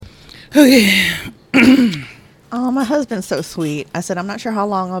Okay. Oh, my husband's so sweet. I said, I'm not sure how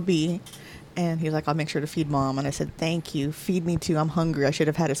long I'll be. And he's like, I'll make sure to feed Mom. And I said, thank you. Feed me too. I'm hungry. I should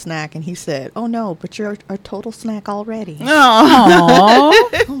have had a snack. And he said, oh, no, but you're a total snack already. Aww.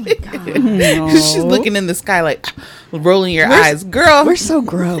 Oh, my God. No. She's looking in the sky like, rolling your eyes. Girl. We're so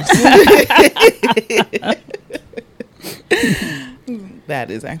gross. That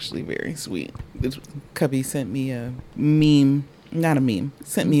is actually very sweet. Cubby sent me a meme. Not a meme.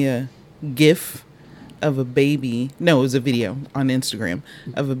 Sent me a GIF of a baby. No, it was a video on Instagram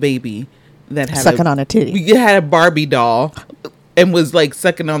of a baby that had sucking on a titty. It had a Barbie doll and was like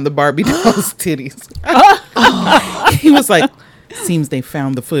sucking on the Barbie doll's titties. He was like, seems they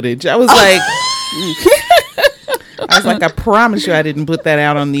found the footage. I was like, I promise you I didn't put that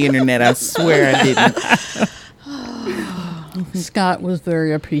out on the internet. I swear I didn't. Scott was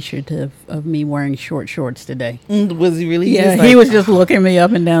very appreciative of me wearing short shorts today. Was he really? Yeah, he was just looking me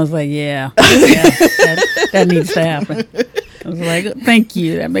up and down. I was like, yeah, that needs to happen. I was like, thank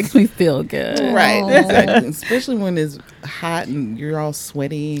you. That makes me feel good. Right. Exactly. Especially when it's hot and you're all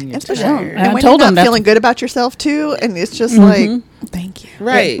sweaty and you're tired. And when you're not feeling good about yourself, too, and it's just like, thank you.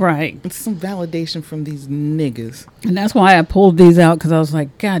 Right. Right. It's some validation from these niggas. And that's why I pulled these out, because I was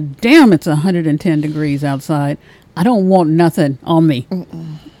like, God damn, it's 110 degrees outside. I don't want nothing on me.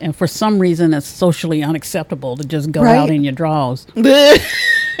 Mm-mm. And for some reason, it's socially unacceptable to just go out in your drawers.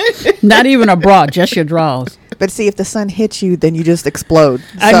 Not even a bra, just your drawers. But see, if the sun hits you, then you just explode.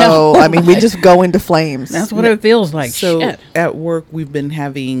 I know. I mean, we just go into flames. That's what it feels like. So Shit. At work, we've been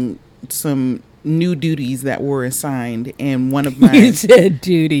having some new duties that were assigned, and one of my You said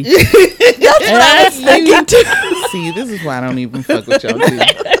duty. That's what I was thinking too. See, this is why I don't even fuck with y'all too.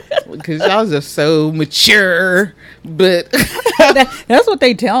 Because y'all just so mature. But that's what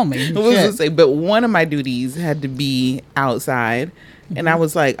they tell me. I was gonna say, but one of my duties had to be outside. And I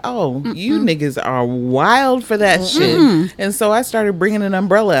was like, oh, you niggas are wild for that shit. And so I started bringing an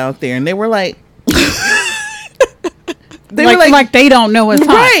umbrella out there. And they were like... They were like they don't know it's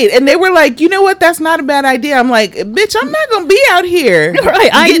hot. Right. And they were like, you know what? That's not a bad idea. I'm like, bitch, I'm not going to be out here. Right.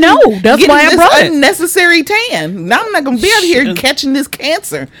 I know. That's why I brought it. Unnecessary tan. Now I'm not going to be out here catching this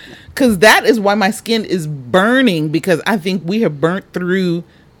cancer. Because that is why my skin is burning. Because I think we have burnt through...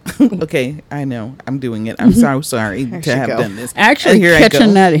 Okay, I know. I'm doing it. I'm so sorry to have done this. Actually,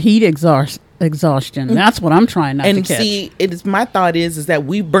 catching that heat exhaustion. That's what I'm trying not to catch. And see, it is my thought is that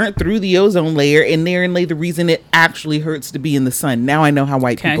we burnt through the ozone layer, and therein lay the reason it actually hurts to be in the sun. Now I know how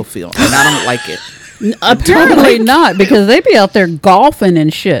white people feel, and I don't like it. Apparently not, because they be out there golfing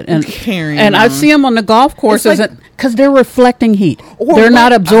and shit, and I see them on the golf courses because they're reflecting heat. They're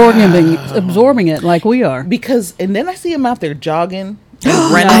not absorbing it like we are. And then I see them out there jogging.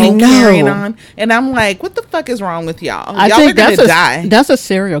 And running and carrying on, and I'm like, "What the fuck is wrong with y'all? Y'all think are gonna die." That's a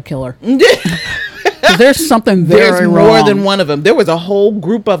serial killer. There's something very wrong. More than one of them. There was a whole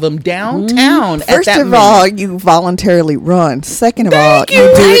group of them downtown. First of all, you voluntarily run. Second of all, you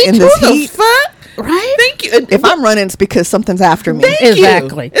do it in this heat. Right? Thank you. If I'm running, it's because something's after me.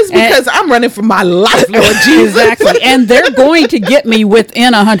 Exactly. It's because I'm running for my life, Lord Jesus. Exactly. And they're going to get me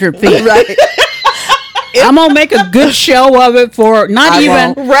within 100 feet. Right. I'm gonna make a good show of it for not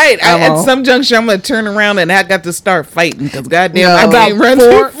even right. At some juncture, I'm gonna turn around and I got to start fighting because goddamn, I can't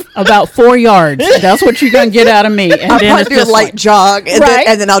run about 4 yards. That's what you're gonna get out of me. And I'll then probably do a light jog, and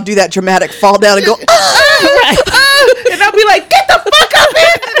then I'll do that dramatic fall down and go, and I'll be like, get the fuck up,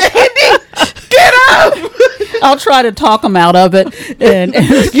 Andy, get up. I'll try to talk them out of it. And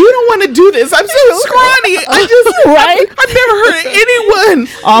you don't want to do this. I'm so scrawny. I've never heard of anyone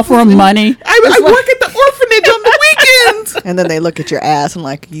offer them money. I work at the orphanage on the weekends. And then they look at your ass and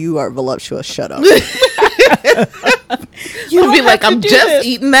like, you are voluptuous. Shut up. You'll be like, I'm just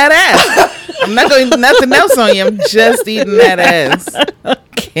eating that ass. I'm not going to do nothing else on you. I'm just eating that ass.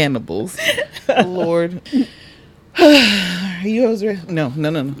 Cannibals. Lord. Are you always ready? No.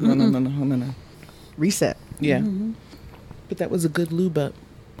 Reset. Yeah. Mm-hmm. But that was a good lube up.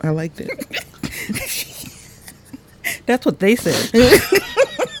 I liked it. That's what they said.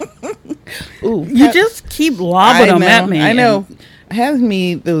 Ooh, you just keep lobbing them at me. I know. Have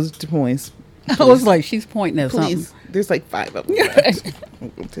me those points. Please. I was like, she's pointing at something. There's like 5 of them.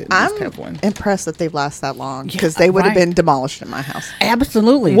 I'm impressed that they've lasted that long because they would have been demolished in my house.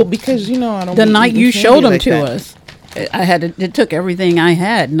 Absolutely. Well, because I don't. The night you showed them to us, it took everything I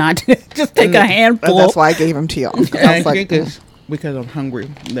had, not to just take a handful. That's why I gave them to y'all. Because I'm hungry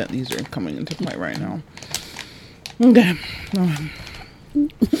that these are coming into play right now. Okay.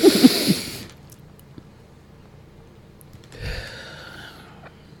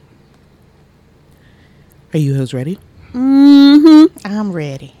 Are you hoes ready? Mm-hmm. I'm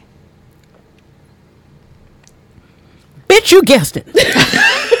ready. Bitch, you guessed it.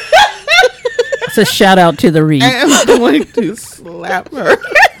 It's a shout out to the Reed. I am going to slap her.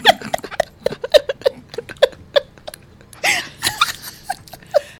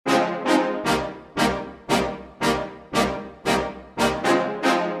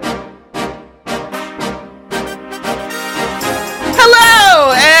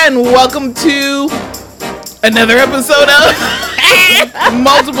 Hello, and welcome to another episode of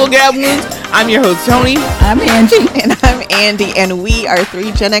Multiple Gab Wounds. I'm your host, Tony. I'm Angie. And I'm Andy, and we are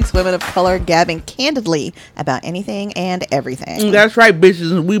three Gen X women of color gabbing candidly about anything and everything. That's right,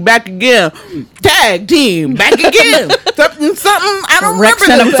 bitches. We back again. Tag team, back again. something. I don't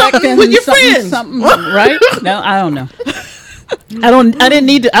remember. Something with your friends. Something, right? No, I don't know. I didn't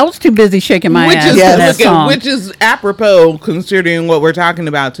need to. I was too busy shaking my ass to that song. Which is apropos considering what we're talking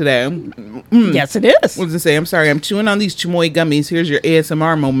about today. Yes, it is. What does it say? I'm sorry. I'm chewing on these chamoy gummies. Here's your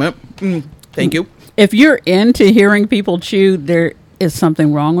ASMR moment. Thank you. If you're into hearing people chew, there is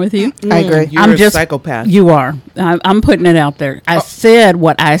something wrong with you. I agree. You're a psychopath. You are. I'm putting it out there. I said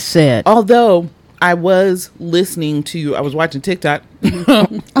what I said. Although I was listening to, I was watching TikTok,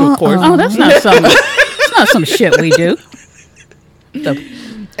 of course. Oh, that's not some. It's not some shit we do.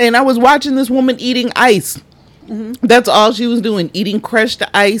 And I was watching this woman eating ice. That's all she was doing, eating crushed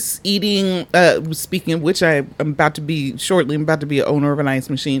ice, eating, speaking of which, I'm about to be an owner of an ice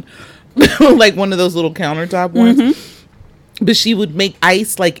machine, like one of those little countertop ones. But she would make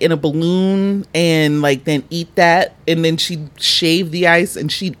ice like in a balloon and like then eat that. And then she'd shave the ice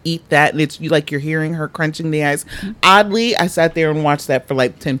and she'd eat that. And it's like you're hearing her crunching the ice. Oddly, I sat there and watched that for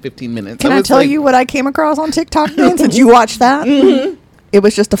like 10, 15 minutes. Can I tell you what I came across on TikTok then, since you watched that? It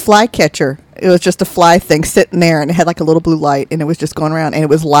was just a fly catcher. It was just a fly thing sitting there, and it had like a little blue light, and it was just going around, and it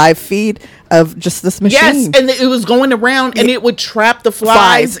was live feed of just this machine. Yes, and it was going around, and it would trap the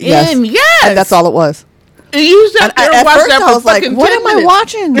flies in. Yes. And that's all it was. And you sat there and watched that for I was like, fucking what 10 am I minutes.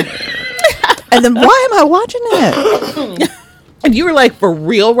 watching? And then why am I watching it? And you were like, for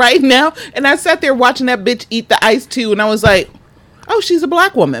real right now? And I sat there watching that bitch eat the ice too, and I was like, oh, she's a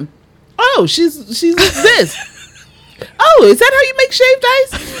black woman. Oh, she's this. Oh, is that how you make shaved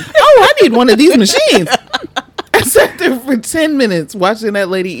ice? Oh, I need one of these machines. I sat there for 10 minutes watching that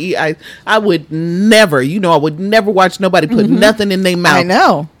lady eat ice. I would never watch nobody put nothing in their mouth. I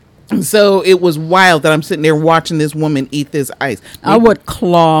know. So it was wild that I'm sitting there watching this woman eat this ice. I would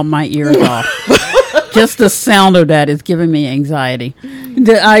claw my ears off. Just the sound of that is giving me anxiety.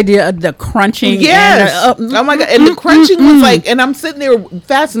 The idea of the crunching. Yes. And oh my God. And the crunching was like, and I'm sitting there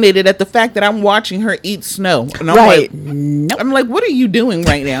fascinated at the fact that I'm watching her eat snow. And I'm like, Nope. I'm like, what are you doing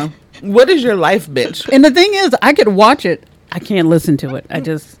right now? What is your life, bitch? And the thing is, I could watch it. I can't listen to it. I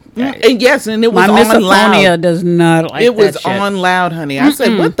just. And yes, and it was my on loud. misophonia does not like It was that shit. on loud, honey. I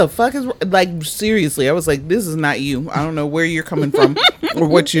said, what the fuck is, like, seriously, I was like, this is not you. I don't know where you're coming from or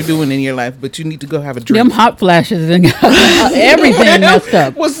what you're doing in your life, but you need to go have a drink. Them hot flashes and everything messed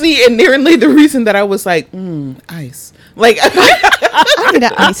up. Well, see, and nearly the reason that I was like, ice. Like, I need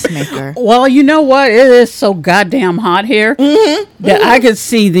an ice maker. Well, you know what? It is so goddamn hot here that I could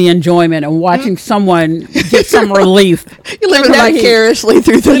see the enjoyment of watching someone get some relief. You're living vicariously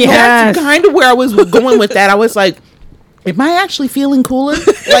through the That's kind of where I was going with that. I was like, am I actually feeling cooler?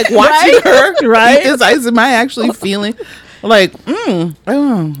 Like watching her eat this ice, am I actually feeling like, I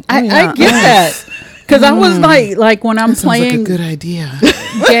get that. Because I was like when I'm playing like a good idea.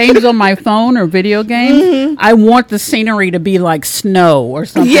 games on my phone or video games, I want the scenery to be like snow or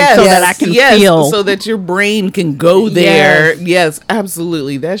something so that I can feel. So that your brain can go there. Yes,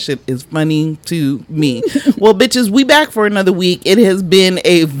 absolutely. That shit is funny to me. Well, bitches, we back for another week. It has been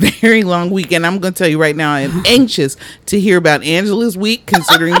a very long week, and I'm going to tell you right now, I am anxious to hear about Angela's week,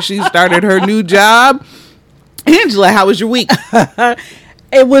 considering she started her new job. Angela, how was your week?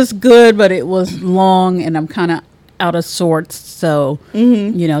 It was good, but it was long, and I'm kind of out of sorts. So,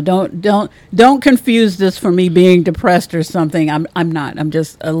 you know, don't confuse this for me being depressed or something. I'm not. I'm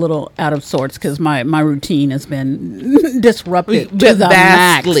just a little out of sorts because my routine has been disrupted to the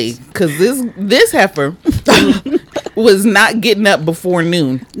vastly. max. Because this heifer was not getting up before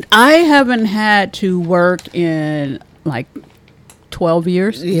noon. I haven't had to work in like 12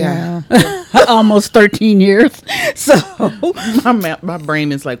 years. Yeah. Almost 13 years. So my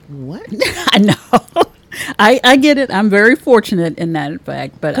brain is like, what? I know. I get it. I'm very fortunate in that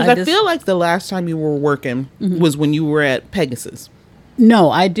fact. But I feel like the last time you were working was when you were at Pegasus.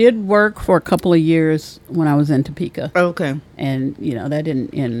 No, I did work for a couple of years when I was in Topeka. Okay. And, you know, that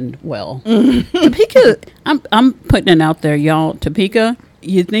didn't end well. Topeka, I'm putting it out there, y'all. Topeka,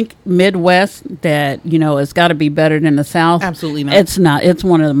 you think Midwest that, it's got to be better than the South. Absolutely not. It's not. It's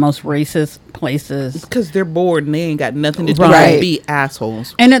one of the most racist places. Because they're bored and they ain't got nothing to do Right. but be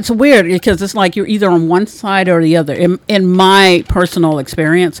assholes. And it's weird because it's like you're either on one side or the other. In my personal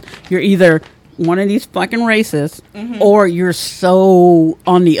experience, you're either one of these fucking racists or you're so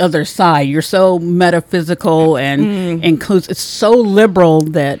on the other side. You're so metaphysical and inclusive. It's so liberal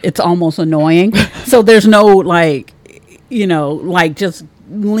that it's almost annoying. So there's no like just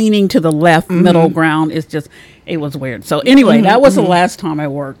leaning to the left middle ground. It was weird. So anyway, that was the last time I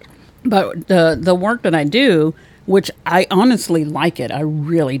worked. But the work that I do, which I honestly like it, I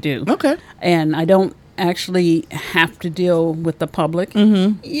really do. Okay. And I don't actually have to deal with the public.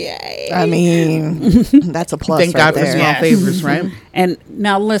 Yay. I mean, that's a plus. Thank right God there. for small favors, right? And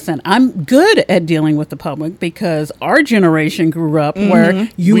now listen, I'm good at dealing with the public because our generation grew up where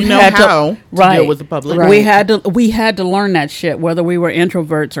We know had how to right, deal with the public. Right. We had to learn that shit whether we were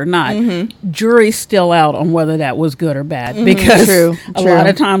introverts or not. Jury's still out on whether that was good or bad because True. a lot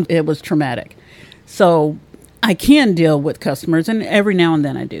of times it was traumatic. So I can deal with customers, and every now and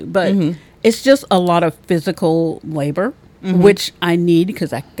then I do, but it's just a lot of physical labor, which I need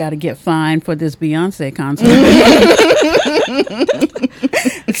because I got to get fined for this Beyonce concert.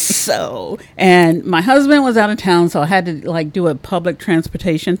 So, and my husband was out of town, so I had to like do a public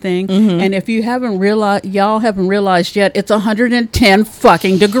transportation thing. And if you haven't realized, y'all haven't realized yet, it's 110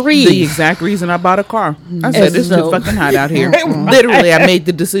 fucking degrees. The exact reason I bought a car. I said, it's too fucking hot out here. Literally, I made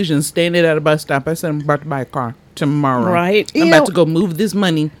the decision, standing at a bus stop. I said, I'm about to buy a car tomorrow. Right. I'm about to go move this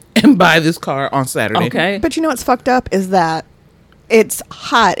money and buy this car on Saturday. Okay. But you know what's fucked up is that it's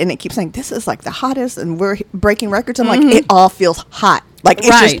hot and it keeps saying this is like the hottest and we're breaking records. I'm like, it all feels hot. Like it's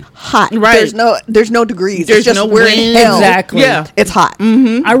Right. just hot. Right. There's no degrees. There's it's just no we're in wind. hell. Exactly. Yeah. It's hot.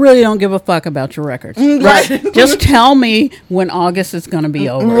 I really don't give a fuck about your records. Right. Just tell me when August is going to be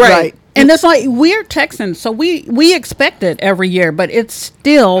over. Right. And it's like we're Texans, so we expect it every year, but it's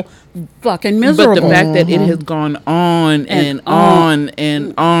still fucking miserable. But the fact that it has gone on and on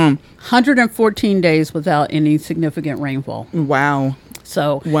and on. 114 days without any significant rainfall. Wow.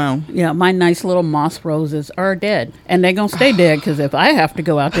 So, Wow. yeah, my nice little moss roses are dead. And they're going to stay dead because if I have to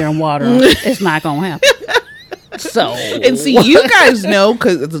go out there and water them, it's not going to happen. So, And see, you guys know,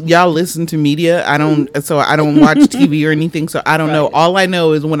 because y'all listen to media. I don't watch TV or anything, so I don't know. All I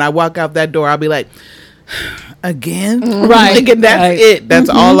know is when I walk out that door, I'll be like, again? Right. Like, and that's Right. it. That's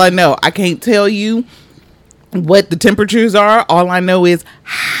all I know. I can't tell you what the temperatures are. All I know is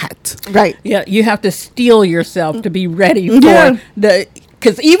hot. Right. yeah, you have to steel yourself to be ready for Yeah.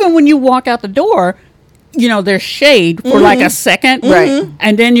 because even when you walk out the door, there's shade for like a second. Right.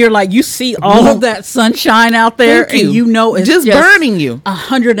 And then you're like, you see all of that sunshine out there Thank you. and you know it's Just burning you.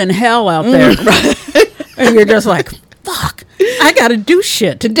 100 in hell out there. And you're just like, fuck, I got to do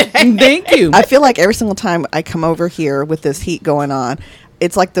shit today. Thank you. I feel like every single time I come over here with this heat going on,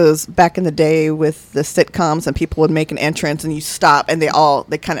 it's like those back in the day with the sitcoms and people would make an entrance and you stop and they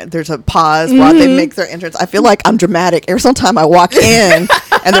kind of, there's a pause while they make their entrance. I feel like I'm dramatic every single time I walk in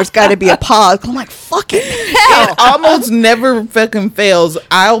and there's got to be a pause. I'm like, fucking hell. It almost never fucking fails.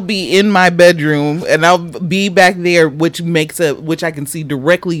 I'll be in my bedroom and I'll be back there, which I can see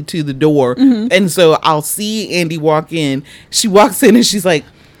directly to the door. And so I'll see Andy walk in. She walks in and she's like,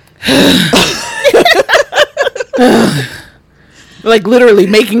 like literally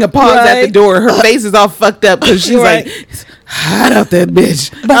making a pause at the door. Her face is all fucked up because she's like, it's hot out there,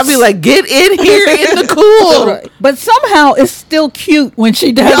 bitch. I'll be like, get in here in the cool. But somehow it's still cute when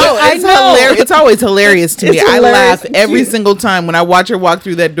she does No, it. it's hilarious. It's always hilarious to me. It's I hilarious laugh and every cute. single time when I watch her walk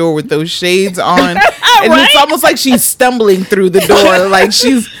through that door with those shades on, and it's almost like she's stumbling through the door, like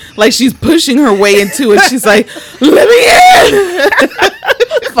she's pushing her way into it. She's like, "Let me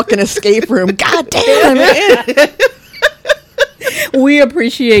in!" Fucking escape room. God damn. We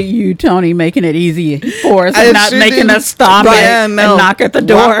appreciate you, Tony, making it easy for us and I not sure making do. us stop and knock at the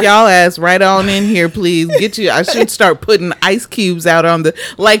door. Walk y'all ass right on in here, please. Get you. I should start putting ice cubes out on the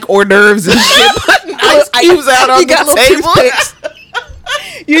hors d'oeuvres and shit. Putting ice cubes out on the table.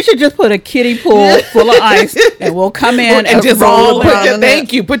 You should just put a kiddie pool full of ice and we'll come in and just roll put around your, in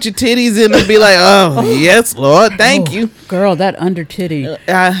thank you. Put your titties in and be like, oh yes, Lord, thank you. Girl, that under titty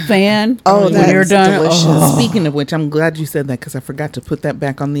Uh, fan. Oh, when that's you're done. delicious. Oh. Speaking of which, I'm glad you said that because I forgot to put that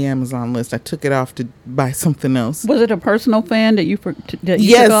back on the Amazon list. I took it off to buy something else. Was it a personal fan that you took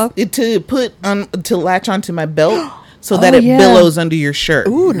Yes, off? to put on to latch onto my belt so that Oh, it yeah. billows under your shirt.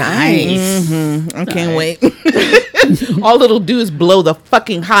 Ooh, nice. I can't wait. All it'll do is blow the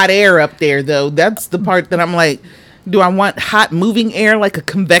fucking hot air up there, though. That's the part that I'm like, Do I want hot moving air like a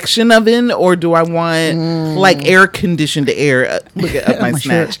convection oven, or do I want like air conditioned air? Look at up my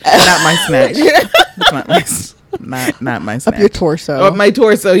snatch, not my snatch, not my snatch. Up your torso. Up my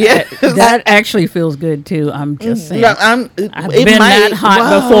torso. Yeah, That actually feels good too. I'm just saying. No, I've been that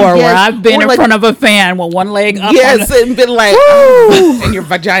hot before, where I've been in front of a fan with one leg up. Yes, and been like, and your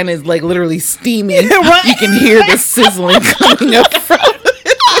vagina is like literally steaming. Right. You can hear the sizzling coming up from it.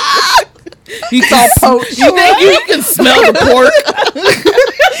 You think you can smell the pork?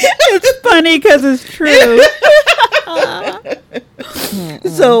 It's funny because it's true.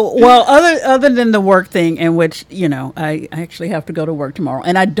 So, well, other than the work thing, in which, you know, I actually have to go to work tomorrow,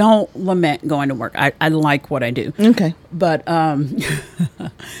 and I don't lament going to work. I like what I do. Okay. But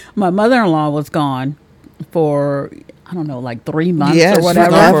my mother-in-law was gone for, I don't know, like 3 months or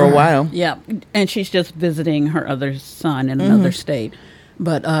whatever. She's gone for a while. Yeah, and she's just visiting her other son in another state.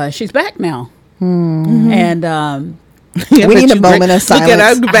 But she's back now. And we need a moment of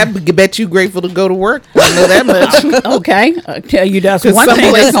silence. Look at, I bet you grateful to go to work. I know that much. Okay, I'll tell you that's one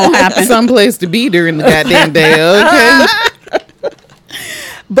thing that's going to happen. Someplace to be during the goddamn day, okay?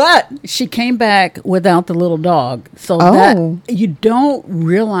 But she came back without the little dog. So that you don't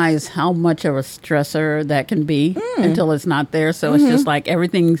realize how much of a stressor that can be until it's not there. So it's just like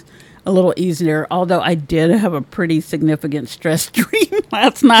everything's a little easier. Although I did have a pretty significant stress dream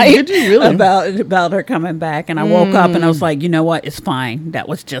last night. Did you really? About her coming back. And I woke up and I was like, you know what? It's fine. That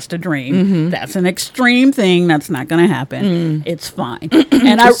was just a dream. That's an extreme thing. That's not going to happen. It's fine.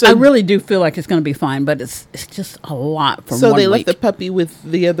 And I really do feel like it's going to be fine, but it's just a lot for 1 week. So they left the puppy with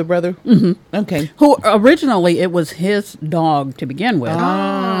the other brother? Okay. Who originally it was his dog to begin with.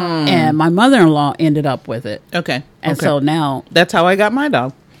 And my mother-in-law ended up with it. Okay. And so now... That's how I got my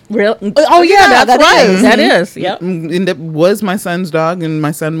dog. Real? Oh yeah, that's right. That is. Yep. And that was my son's dog, and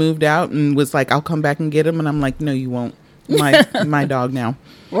my son moved out and was like, "I'll come back and get him." And I'm like, "No, you won't. My dog now."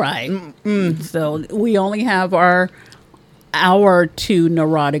 Right. So we only have our two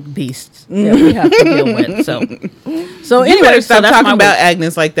neurotic beasts that we have to deal with. So You anyway, better stop that's talking about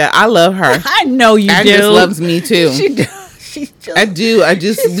Agnes like that. I love her. I know you Agnes do. loves me too. She does. She's just I do. I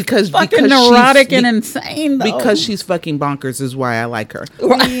just because fucking neurotic and insane. Though. Because she's fucking bonkers is why I like her.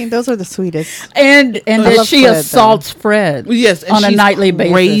 I mean, those are the sweetest. And that love she Fred, assaults Fred. Yes, and on a she's nightly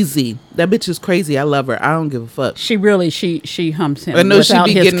basis. Crazy. That bitch is crazy. I love her. I don't give a fuck. She really she humps him. I know she without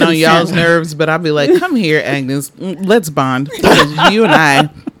be his getting on y'all's consent. nerves, but I'll be like, "Come here, Agnes. Let's bond." Because you and I,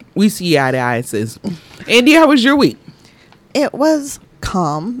 we see eye to eye, sis. Andy, how was your week? It was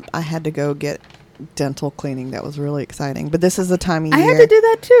calm. I had to go get dental cleaning. That was really exciting. But this is the time of year. I had to do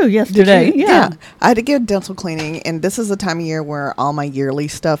that too yesterday. Yeah. I had to get dental cleaning, and this is the time of year where all my yearly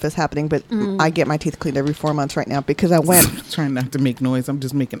stuff is happening. But I get my teeth cleaned every 4 months right now because I went. Trying not to make noise. I'm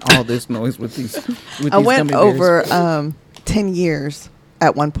just making all this noise with these. I went over 10 years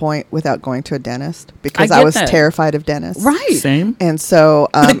at one point without going to a dentist because I was terrified of dentists. Right. Same. And so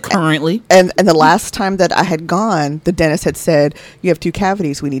currently, and the last time that I had gone, the dentist had said, "You have 2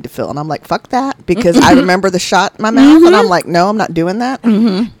 cavities we need to fill," and I'm like, "Fuck that," because I remember the shot in my mouth, and I'm like, "No, I'm not doing that."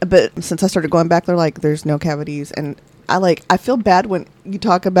 But since I started going back, they're like, "There's no cavities," and I feel bad when you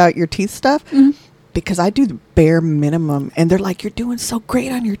talk about your teeth stuff. Because I do the bare minimum, and they're like, "You're doing so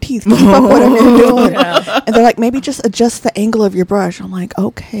great on your teeth. Keep up whatever you're doing." And they're like, "Maybe just adjust the angle of your brush." I'm like,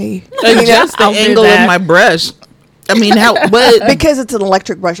 "Okay." Adjust the angle of my brush. I mean, how? What? Because it's an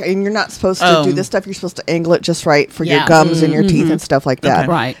electric brush, and you're not supposed to do this stuff. You're supposed to angle it just right for your gums and your teeth and stuff like that. Okay.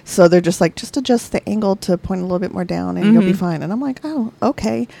 Right. So they're just like, just adjust the angle to point a little bit more down, and you'll be fine. And I'm like, "Oh,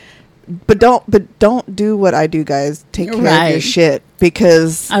 okay." But don't do what I do, guys. Take care of your shit,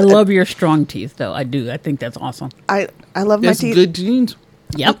 because I love your strong teeth, though. I do. I think that's awesome. I love That's my teeth. good genes.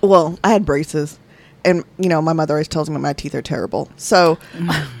 Yep. Well, I had braces, and my mother always tells me my teeth are terrible. So,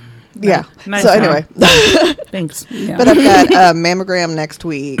 yeah. Nice so job. anyway, Thanks. Yeah. but I've got a mammogram next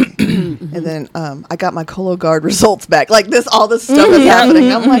week, and then I got my Cologuard results back. Like this, all this stuff is happening.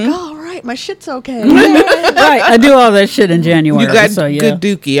 I'm like, all right, my shit's okay. Right. I do all that shit in January. You got so, yeah. good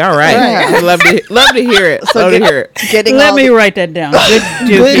dookie. All right. Right. Love to hear it. So Love to hear it. Getting Let all me the- write that down. Good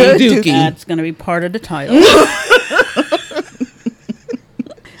dookie. Good dookie. That's going to be part of the title.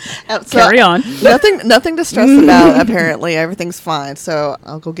 so Carry on. Nothing to stress about. Apparently, everything's fine. So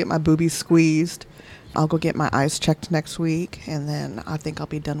I'll go get my boobies squeezed. I'll go get my eyes checked next week, and then I think I'll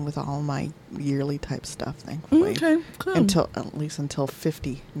be done with all my yearly type stuff. Thankfully, Okay, cool. until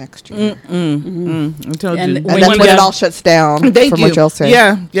 50 next year. I told And you. when And that's you when it got- all shuts down. Thank from you. what y'all say.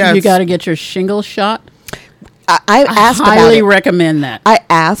 Yeah. You got to get your shingle shot. I asked about Highly it. recommend that. I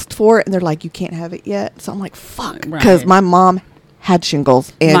asked for it, and they're like, "You can't have it yet." So I'm like, "Fuck," Right. because my mom had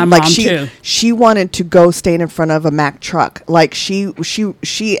shingles, and My like mom too. she wanted to go stand in front of a Mack truck. Like she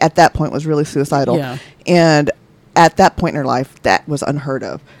at that point was really suicidal, Yeah. and at that point in her life, that was unheard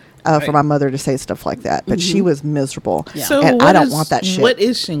of. For Right. my mother to say stuff like that, but she was miserable, Yeah. So and I don't want that shit. What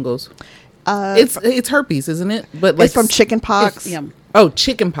is shingles? Uh, It's herpes, isn't it? But like it's from chicken pox. Yeah. Oh,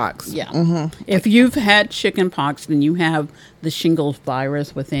 chicken pox. Yeah. If you've had chicken pox, then you have the shingles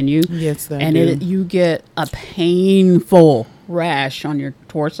virus within you. Yes, I and do. you get a painful rash on your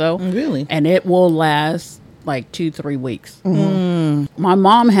torso. Really? And it will last like 2-3 weeks. Mm. My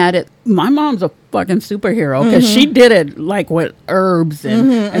mom had it. My mom's a fucking superhero because she did it like with herbs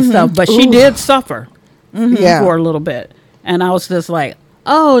and stuff, but she did suffer Yeah. for a little bit. And I was just like,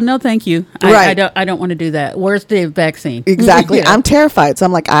 oh, no, thank you. Right. I don't want to do that. Where's the vaccine? Exactly. Yeah. I'm terrified. So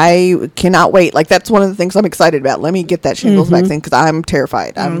I'm like, I cannot wait. Like, that's one of the things I'm excited about. Let me get that shingles vaccine because I'm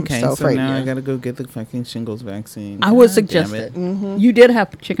terrified. I'm Okay, so so afraid. now I gotta go get the fucking shingles vaccine. I would God suggest damn it. You did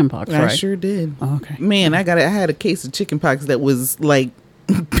have chicken pox, I right? sure did. Oh, okay. Man, I had a case of chicken pox that was like,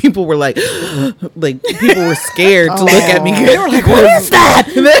 people were like people were scared to look at me. They were like, "What is that?"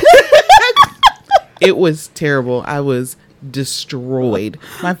 It was terrible. I was destroyed.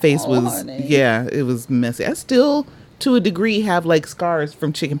 My face was, honey. yeah, it was messy. I still, to a degree, have like scars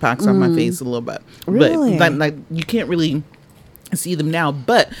from chicken pox on my face a little bit. Really? But like you can't really see them now.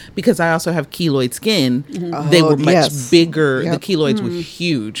 But because I also have keloid skin, they were much yes. bigger. Yep. The keloids were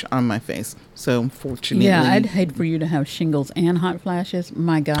huge on my face. So unfortunately, Yeah, I'd hate for you to have shingles and hot flashes.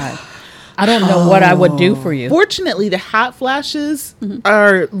 My God. I don't know what I would do for you. Fortunately, the hot flashes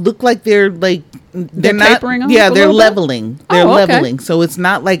look like they're They're not tapering off yeah, a they're little bit? leveling. They're Oh, okay. leveling. So it's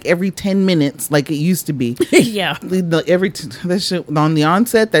not like every 10 minutes like it used to be. Yeah. That shit on the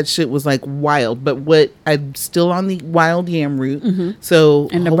onset, that shit was like wild. But I'm still on the wild yam root. So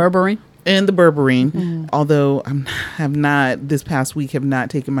And the berberine? and the berberine. Although have not this past week have not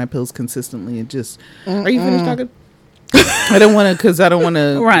taken my pills consistently. It just are you finished talking? I don't want to because I don't want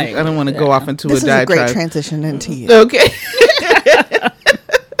to. Right. I don't want to go off into This is a a diatribe. great transition into you. Okay.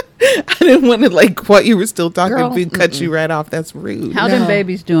 I didn't want to like while you were still talking Girl, cut you right off. That's rude. How them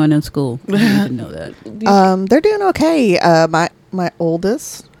babies doing in school? I need to know that. They're doing okay. My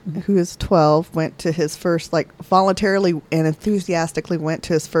oldest, who is 12, went to his first, like, voluntarily and enthusiastically went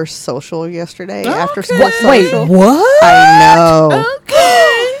to his first social yesterday after school social. what? I know.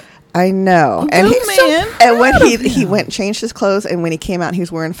 Okay. I know. Good he- man. and when he went and changed his clothes, and when he came out, he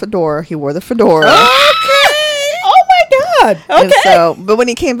was wearing a fedora. He wore the fedora. Oh my God. And so, but when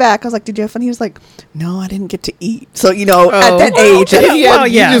he came back, I was like, "Did you have fun?" He was like, "No, I didn't get to eat." So, at that age, Well,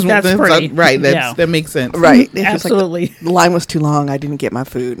 you yeah, just- that's pretty. right. Yeah. That makes sense. right? He was like, Absolutely. the line was too long. I didn't get my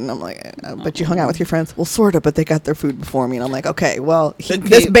food, and I'm like, "But you hung out with your friends." Well, sort of, but they got their food before me, and I'm like, "Okay, well,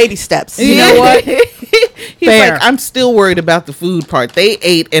 this baby steps." You know what? He's Fair. like, I'm still worried about the food part. They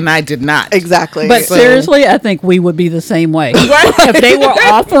ate and I did not. Exactly. But So- seriously, I think we would be the same way. If they were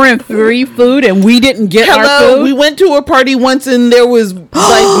offering free food and we didn't get our Hello, food, we went to a party once and there was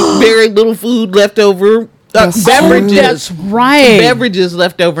like very little food left over. That's Beverages. that's right. Beverages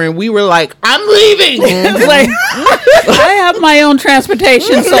left over, and we were like, "I'm leaving." It's like, I have my own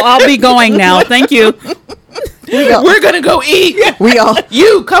transportation, so I'll be going now. Thank you. We're gonna go eat. we all.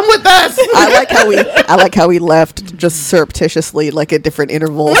 You come with us. I like how we left just surreptitiously, like at different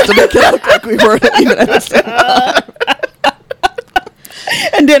intervals, to make it look like we weren't even at the same time.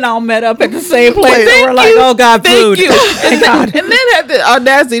 And then all met up at the same place. Thank They were like, you. oh, God, Thank food. you. And then had the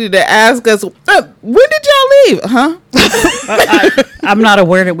audacity to ask us, "When did y'all leave?" Huh? I'm not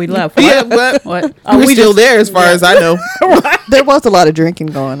aware that we left. What? Yeah, but What? we're we still just- there as far as I know. There was a lot of drinking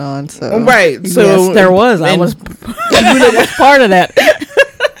going on, so Right. So Yes, there was. I and- was part of that.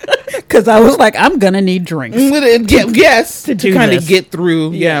 Because I was like, I'm going to need drinks. Yes, to do kind this. of get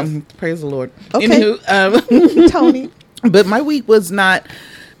through. Yes. Yeah, praise the Lord. Okay. Anywho, Tony. but my week was not.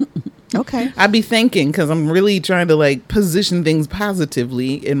 Okay. I'd be thinking because I'm really trying to like position things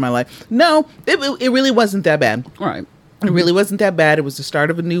positively in my life. No, it really wasn't that bad. All right. It really wasn't that bad. It was the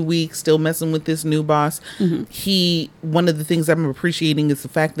start of a new week, still messing with this new boss. One of the things I'm appreciating is the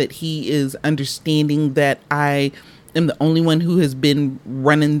fact that he is understanding that I am the only one who has been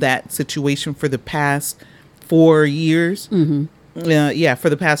running that situation for the past 4 years. Yeah, for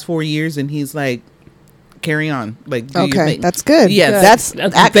the past 4 years. And he's like, carry on. Like, do your Okay, thing. that's good. Yes.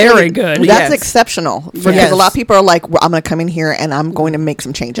 That's actually very good. That's Yes. exceptional because Yes. a lot of people are like, well, "I'm going to come in here and I'm going to make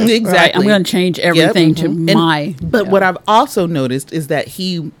some changes." Exactly. Right. I'm going to change everything to my. But what I've also noticed is that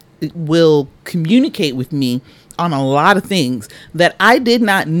he will communicate with me on a lot of things that I did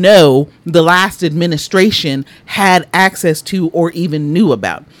not know the last administration had access to or even knew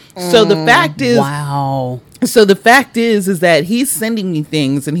about. So the fact is, Wow. So the fact is that he's sending me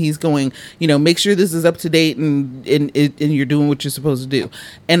things and he's going, make sure this is up to date and you're doing what you're supposed to do.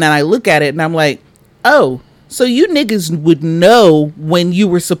 And then I look at it and I'm like, oh, so you niggas would know when you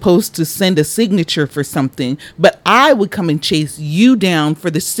were supposed to send a signature for something, but I would come and chase you down for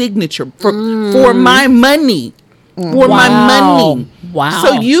the signature for my money, for my money. Wow.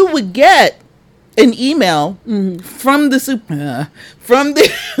 So you would get an email from the Supervisor. from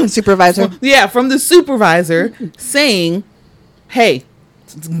the supervisor saying, hey,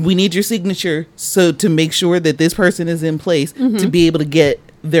 we need your signature so to make sure that this person is in place to be able to get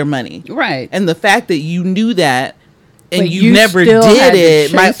their money. Right. And the fact that you knew that and But you you never still had did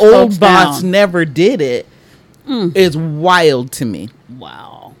to it, my chase old folks boss down. never did it, is wild to me.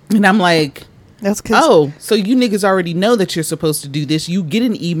 Wow. And I'm like, That's because oh, so you niggas already know that you're supposed to do this. You get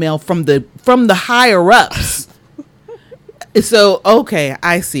an email from the higher ups. So, okay,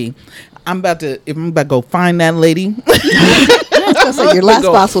 I see. I'm about to go find that lady. your last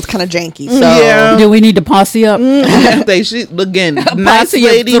boss was kind of janky. So Yeah. Do we need to posse up? They should again. Nice Posse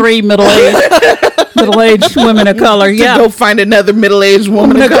lady. of 3 middle-aged women of color. To Yeah. go find another middle-aged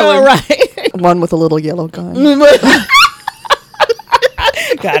woman of color. Right. one with a little yellow gun.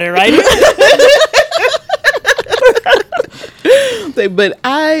 Got it right. But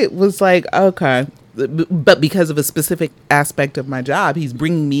I was like, okay. But because of a specific aspect of my job, he's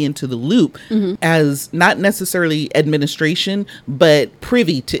bringing me into the loop as not necessarily administration, but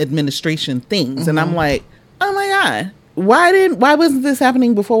privy to administration things. And I'm like, oh my God, why wasn't this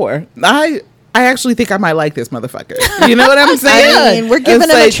happening before? I actually think I might like this motherfucker. You know what I'm saying? I mean, we're giving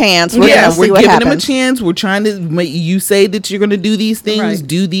It's him a like, chance. We're gonna see we're what giving him a happens. chance. We're trying to make you say that you're going to do these things, Right.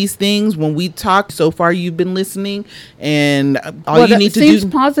 do these things. When we talk so far, you've been listening, and all you need to seems do.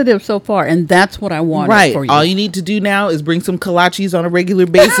 positive so far, and that's what I wanted Right. for you. All you need to do now is bring some kolaches on a regular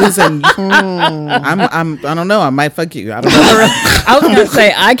basis, and I don't know. I might fuck you. I don't know. I was going to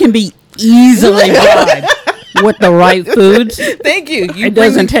say, I can be easily bribed with the right foods. Thank you. It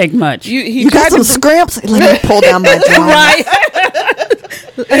doesn't take much. He You got tried some to scrimps? Let me pull down my drum. Right.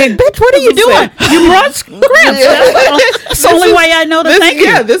 Hey, bitch, what are you doing? You brought scripts. That's the only way I know to thank you.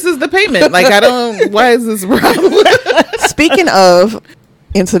 Yeah, this is the payment. Like, I don't. Why is this a problem? Speaking of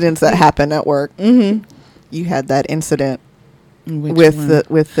incidents that happen at work, you had that incident with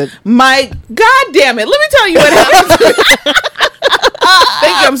the My God damn it! Let me tell you what happened.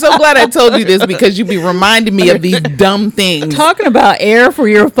 Thank you. I'm so glad I told you this because you be reminding me of these dumb things. Talking about air for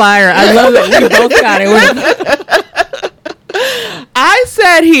your fire. I love it. We both got it. I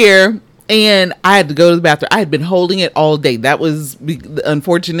sat here and I had to go to the bathroom. I had been holding it all day. That was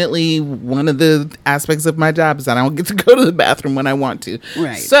unfortunately one of the aspects of my job is that I don't get to go to the bathroom when I want to.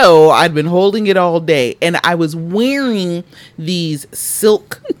 Right. So I'd been holding it all day, and I was wearing these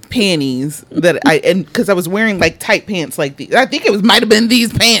silk panties because I was wearing like tight pants like these. I think it might have been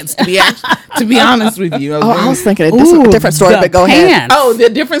these pants to be honest with you. I was thinking a different story, but go ahead. Oh, the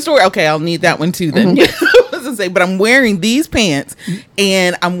different story. Okay, I'll need that one too then. But I'm wearing these pants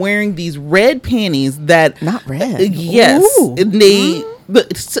and I'm wearing these red panties that Not red. Yes, Ooh. they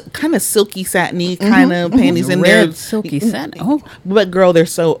but kind of silky satiny kind of panties, and Red they're silky satin. Oh, But girl, they're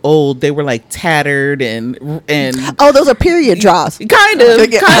so old. They were like tattered and Oh, those are period draws. kind of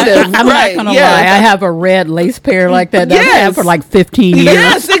I'm right. not gonna Yeah. lie. I have a red lace pair like that. I've Yes. had for like 15 years.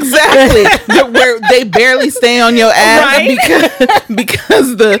 Yes, exactly. Where they barely stay on your ass Right.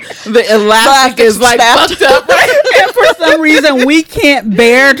 because the elastic is like snapped. fucked up. Right? And for some reason, we can't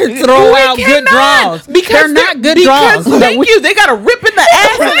bear to throw We out good cannot, draws. They're not good because draws. Thank you. They got a rip in the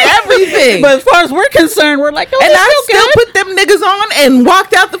ass and everything. But as far as we're concerned, we're like, oh, And that's I still still put them niggas on and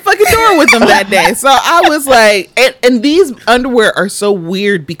walked out the fucking door with them that day. So I was like, and these underwear are so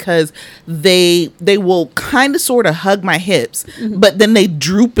weird because they will kind of sort of hug my hips, but then they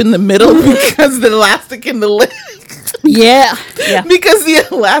droop in the middle because the elastic in the leg. Yeah. Because the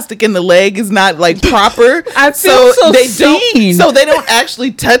elastic in the leg is not like proper. I feel so seen. They don't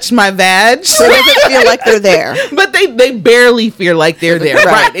actually touch my vag. So it doesn't feel like they're there. But they barely feel like they're there.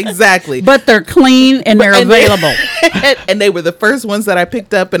 Right, exactly. But they're clean and they're available. And they were the first ones that I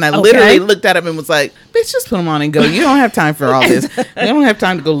picked up, and I literally looked at them and was like, bitch, just put them on and go. You don't have time for all this. You don't have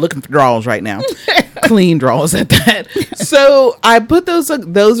time to go looking for draws right now. Clean draws at that. So I put those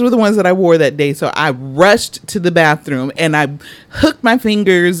were the ones that I wore that day. So I rushed to the bathroom and I hooked my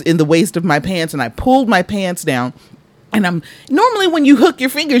fingers in the waist of my pants and I pulled my pants down. And I'm normally when you hook your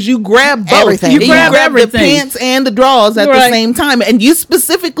fingers, you grab both. Everything. You grab grab the everything. pants and the drawers at the same time, and you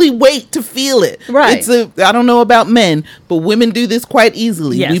specifically wait to feel it. Right. I don't know about men, but women do this quite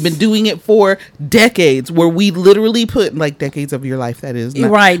easily. Yes. We've been doing it for decades, where we literally put like decades of your life. That is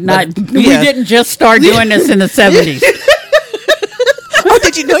Right. but, We didn't just start doing this in the 70s. Oh,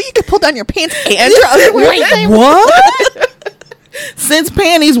 did you know you could pull down your pants and your underwear? Wait, what? Since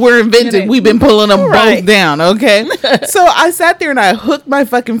panties were invented, we've been pulling them both down, okay? So I sat there and I hooked my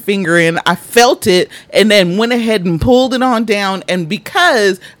fucking finger in. I felt it and then went ahead and pulled it on down. And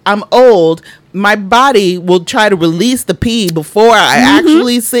because I'm old, my body will try to release the pee before I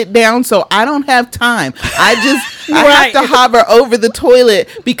actually sit down. So I don't have time. I have to hover over the toilet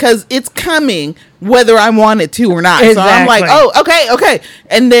because it's coming whether I want it to or not. Exactly. So I'm like, oh, okay.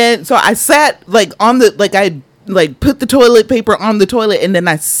 And then, so I sat like on the, like I put the toilet paper on the toilet, and then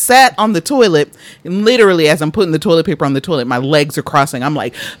I sat on the toilet, and literally as I'm putting the toilet paper on the toilet, my legs are crossing. I'm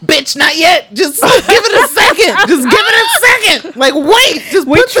like, bitch, not yet. Just give it a second. Just give it a second. Like, wait. Just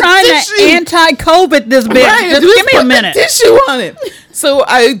We're put the trying tissue. to anti-COVID this bitch. Right, Just give me a put minute. the tissue on it. So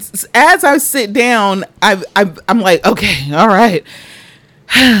as I sit down, I'm like, okay, all right.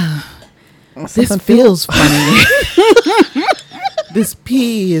 This feels funny. This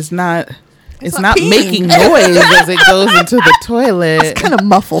pee is not. It's not making noise as it goes into the toilet. It's kind of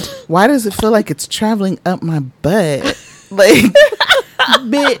muffled. Why does it feel like it's traveling up my butt? Like,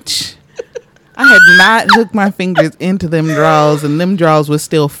 bitch. I had not hooked my fingers into them drawers, and them drawers was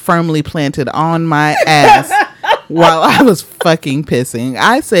still firmly planted on my ass while I was fucking pissing.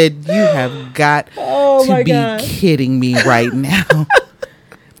 I said, you have got to be kidding me right now.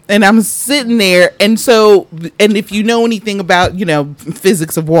 And I'm sitting there, and if you know anything about,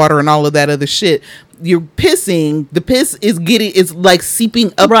 physics of water and all of that other shit, you're pissing. The piss is like seeping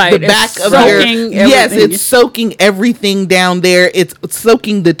up the back of your. Yes, it's soaking everything down there. It's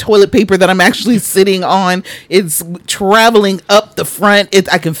soaking the toilet paper that I'm actually sitting on. It's traveling up the front.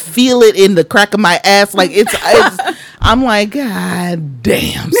 I can feel it in the crack of my ass. Like it's I'm like, God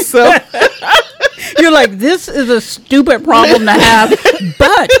damn. So. You're like, this is a stupid problem to have,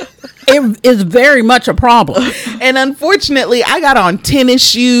 but it is very much a problem. And unfortunately, I got on tennis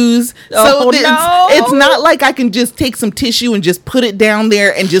shoes. It's not like I can just take some tissue and just put it down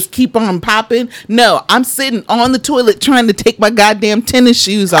there and just keep on popping. No, I'm sitting on the toilet trying to take my goddamn tennis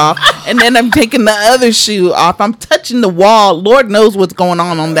shoes off. And then I'm taking the other shoe off. I'm touching the wall. Lord knows what's going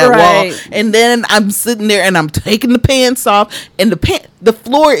on that wall. And then I'm sitting there and I'm taking the pants off. And the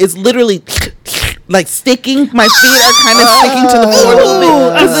floor is literally like sticking. My feet are kind of sticking to the floor a little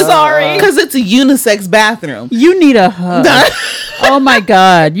bit. I'm sorry. Because it's a unisex bathroom. You need a hug. Oh my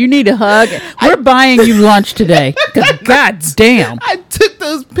God. You need a hug. We're buying you lunch today. God damn. I took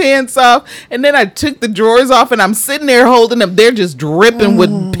those pants off and then I took the drawers off and I'm sitting there holding them. They're just dripping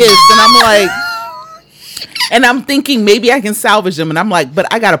with piss. And I'm like, and I'm thinking maybe I can salvage them. And I'm like, but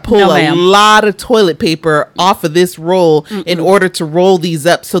I got to pull a lot of toilet paper off of this roll in order to roll these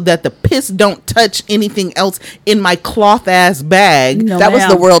up so that the piss don't touch anything else in my cloth ass bag. No, that was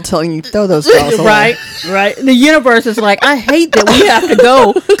the world telling you throw those drawers away. Right. The universe is like, I hate that we have to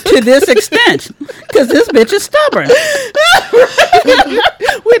go to this extent because this bitch is stubborn.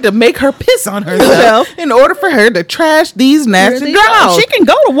 We had to make her piss on herself in order for her to trash these nasty drawers. She can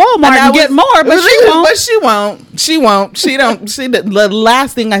go to Walmart and get more, but she won't. But she won't. The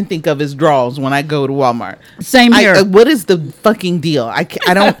last thing I think of is drawers when I go to Walmart. Same here. What is the fucking deal? I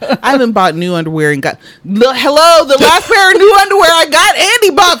haven't bought new underwear and got. Hello, the last pair of new underwear I got, Andy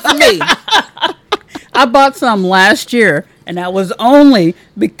bought for me. I bought some last year, and that was only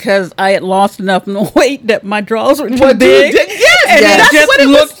because I had lost enough weight that my drawers were too big. Yes, and that's just what it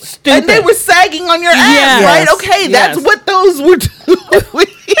looked was. stupid. And they were sagging on your ass, right? Okay, that's what those were doing.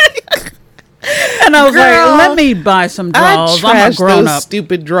 And I was like, let me buy some drawers. I'm a grown up.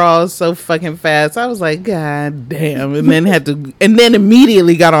 Stupid drawers so fucking fast. I was like, God damn. And then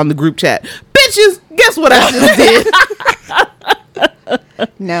immediately got on the group chat. Bitches, guess what I just did?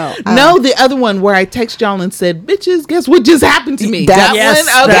 No, the other one where I text y'all and said, bitches, guess what just happened to me?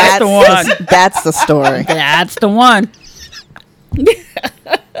 That's the one. That's the story. That's the one.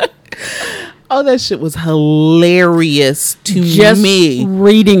 Oh, that shit was hilarious to me.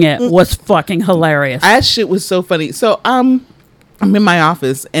 Reading it was fucking hilarious. That shit was so funny. So I'm in my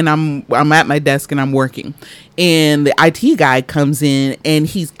office and I'm at my desk and I'm working. And the IT guy comes in and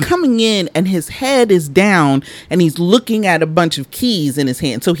he's coming in and his head is down and he's looking at a bunch of keys in his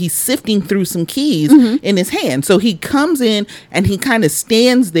hand. So he's sifting through some keys in his hand. So he comes in and he kind of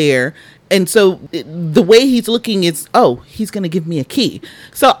stands there And so the way he's looking is, he's going to give me a key.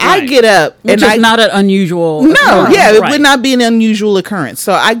 So I get up. Which is not an unusual occurrence. It would not be an unusual occurrence.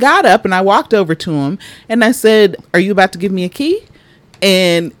 So I got up and I walked over to him and I said, "Are you about to give me a key?"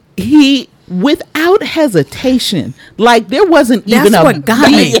 And he, without hesitation, like there wasn't even a what got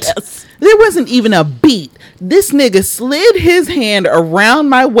me. Yes. There wasn't even a beat. This nigga slid his hand around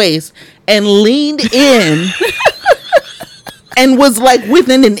my waist and leaned in and was like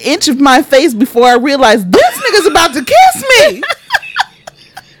within an inch of my face before I realized this nigga's about to kiss me.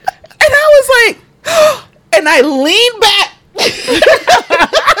 And I was like, and I leaned back.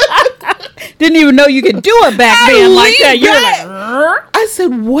 Didn't even know you could do a back bend like that. You were like, I said,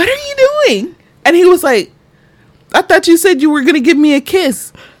 "What are you doing?" And he was like, "I thought you said you were going to give me a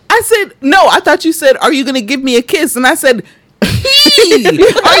kiss." I said, "No, I thought you said, are you going to give me a kiss?" And I said, "Key,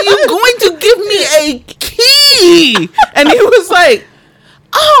 are you going to give me a key?" And he was like,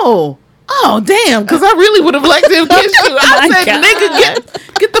 oh, damn, because I really would have liked to have kissed you. I said,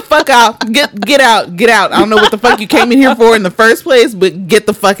 "Nigga, get the fuck out. Get out. I don't know what the fuck you came in here for in the first place, but get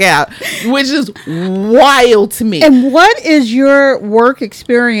the fuck out," which is wild to me. And what is your work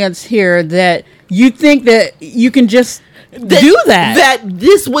experience here that you think that you can just do that? That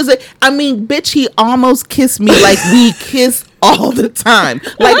this was bitch, he almost kissed me like we kiss all the time.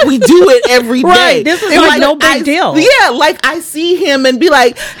 Like we do it every day. Right. This is like no big deal. Yeah, like I see him and be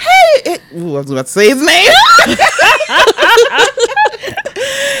like, "Hey," I was about to say his name.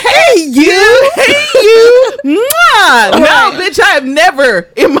 "Hey you. Mwah. No, bitch, I have never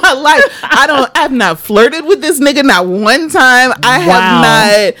in my life, I have not flirted with this nigga not one time. I have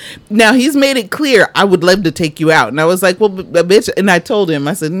not. Now he's made it clear, I would love to take you out. And I was like, "Well, bitch," and I told him,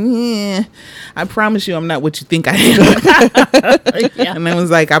 I said, "I promise you I'm not what you think I am." Yeah. And I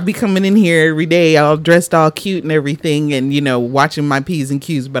was like, "I'll be coming in here every day, all dressed all cute and everything, and watching my P's and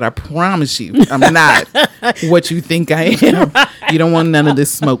Q's, but I promise you I'm not what you think I am. You don't want none of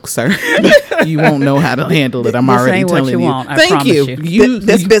this smoke, sir. You won't know how to handle it. I'm This already ain't what telling you you." want, I Thank promise you. you.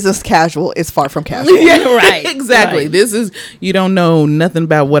 This business casual is far from casual. Yeah, right. Exactly. Right. This is, you don't know nothing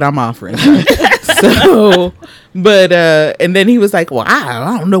about what I'm offering. So, but and then he was like, "Well,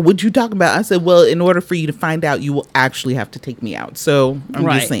 I don't know what you talking about." I said, "Well, in order for you to find out, you will actually have to take me out." So I'm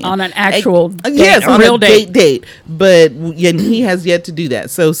just saying, on an actual date, yes, a on real a date. But he has yet to do that.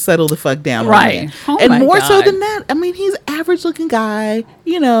 So settle the fuck down, Right. on that. Oh, And my more so God. than that, he's an average looking guy.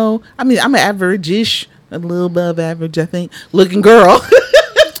 I'm an average-ish, a little above average, I think, looking girl.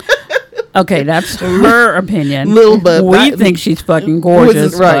 Okay, that's her opinion. Little bit. We think she's fucking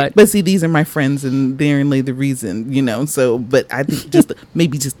gorgeous, right? But see, these are my friends, and they're only the reason, So, but I think just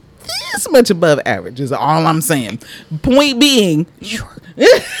maybe just this much above average is all I'm saying. Point being,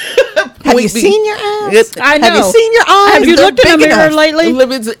 Have you seen your ass? I know. Have you seen your eyes? Have you They're looked in the big mirror enough.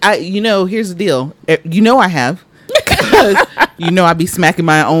 lately? Here's the deal. I have. I be smacking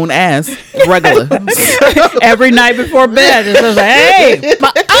my own ass regular. Every night before bed, it's just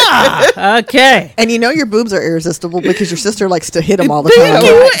like, hey, okay. And your boobs are irresistible because your sister likes to hit them all the Thank time.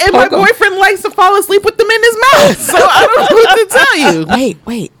 you. And my boyfriend likes to fall asleep with them in his mouth. So I don't know what to tell you.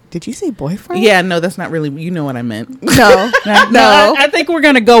 Wait. Did you say boyfriend? Yeah, no, that's not really. You know what I meant. No. I think we're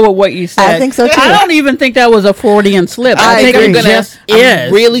gonna go with what you said. I think so, too. I don't even think that was a Freudian slip. I think I'm it just is.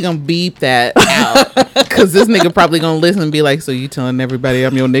 I'm really gonna beep that out because this nigga probably gonna listen and be like, "So you telling everybody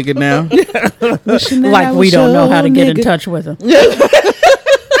I'm your nigga now?" Like we don't know how to get in touch with him.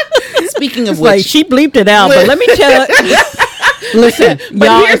 Speaking of Like which, she bleeped it out, but let me tell you. Listen,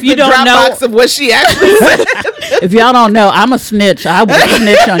 y'all, if you don't know, box of what she actually said. if y'all don't know, I'm a snitch. I will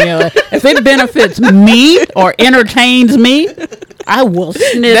snitch on you. If it benefits me or entertains me, I will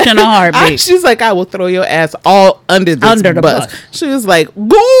snitch in a heartbeat. She's like, "I will throw your ass all under the bus." She was like,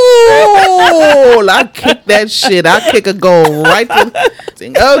 "Goal!" I kick that shit. I kick a goal right to the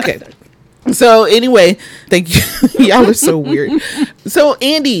thing. Okay. So anyway, thank you. Y'all are so weird. So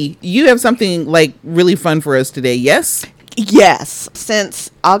Andy, you have something like really fun for us today. Yes. Yes.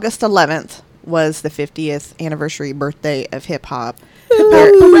 Since August 11th was the 50th anniversary birthday of hip hop,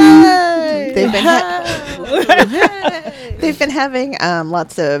 they've been having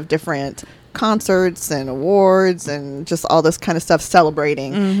lots of different concerts and awards and just all this kind of stuff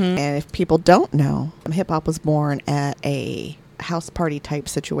celebrating. And if people don't know, hip hop was born at a house party type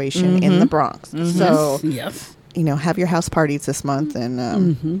situation in the Bronx. So yes. Have your house parties this month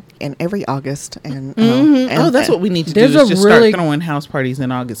and every August and that's what we need to do. There's Is a just really- start throwing house parties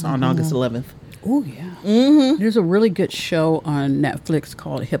in August on August 11th. Oh yeah. There's a really good show on Netflix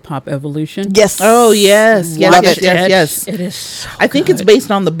called Hip Hop Evolution. Yes. Oh yes, Love yes, it. yes, yes. It is. So I think it's based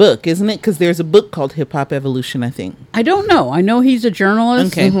on the book, isn't it? Because there's a book called Hip Hop Evolution, I think. I don't know. I know he's a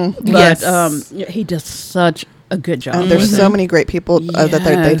journalist. Okay. But Yes. he does such a good job. There's with so it. many great people that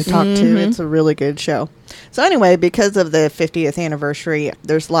they talk to. It's a really good show. So anyway, because of the 50th anniversary,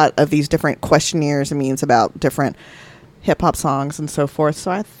 there's a lot of these different questionnaires and memes about different hip-hop songs and so forth.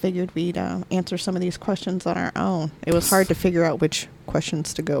 So I figured we'd answer some of these questions on our own. It was hard to figure out which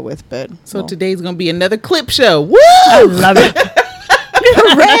questions to go with, but... So today's going to be another clip show. Woo! I love it.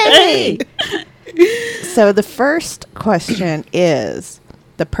 Hooray! So the first question is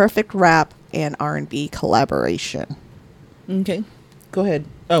the perfect rap and R&B collaboration. Okay. Go ahead.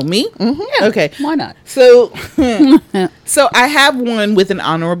 Oh, me? Yeah, Okay. why not? So, so I have one with an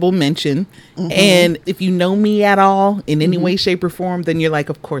honorable mention. And if you know me at all in any way, shape, or form, then you're like,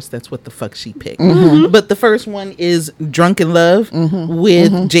 of course, that's what the fuck she picked. But the first one is Drunk in Love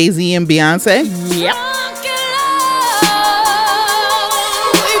with Jay-Z and Beyonce. Yep.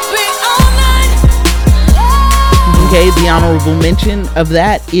 Okay, the honorable mention of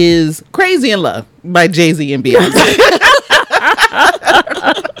that is Crazy in Love by Jay-Z and Beyonce.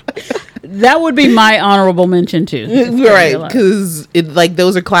 That would be my honorable mention too. Right, because like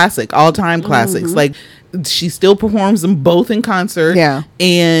those are classic, all-time classics. Like she still performs them both in concert. Yeah.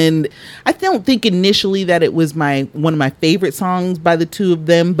 And I don't think initially that it was one of my favorite songs by the two of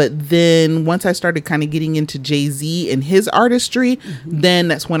them, but then once I started kind of getting into Jay-Z and his artistry, then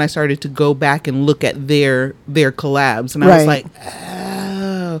that's when I started to go back and look at their collabs, and I was like,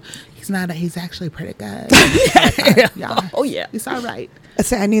 oh, he's actually pretty good. Yeah. Oh yeah. It's all right.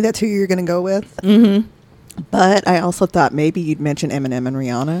 I knew that's who you were going to go with. But I also thought maybe you'd mention Eminem and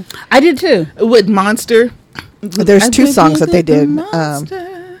Rihanna. I did too. With Monster. There's two songs that they did.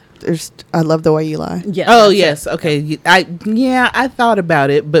 Monster. There's I Love the Way You Lie. Yeah. Oh yes, okay. I thought about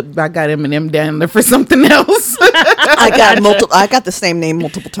it, but I got Eminem down there for something else. I got the same name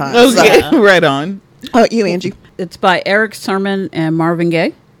multiple times. Okay, So. right on. Oh, you, Angie. It's by Eric Sermon and Marvin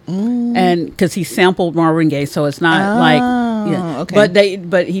Gaye. And because he sampled Marvin Gaye, so it's not okay.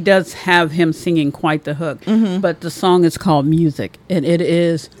 But he does have him singing quite the hook. But the song is called Music, and it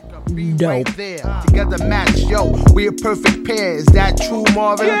is dope. Right there, together match, yo, we a perfect pair. Is that true,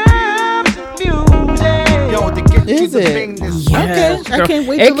 Marvin? Yo, to get you Is the it? bangness. Okay, I can't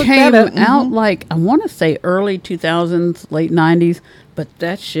wait to It look came that up. out like I want to say early 2000s, late 90s. But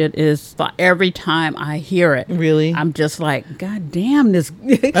that shit is every time I hear it. Really? I'm just like, God damn this.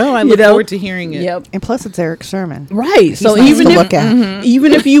 Oh, I look forward to hearing it. Yep. And plus, it's Eric Sermon. Right. So nice even to if look at.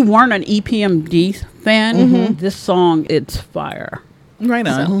 even if you weren't an EPMD fan, this song, it's fire. Right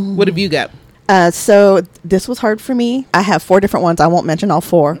on. What have you got? So this was hard for me. I have 4 different ones. I won't mention all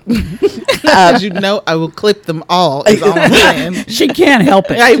 4. As you know, I will clip them all. Is all I'm saying. She can't help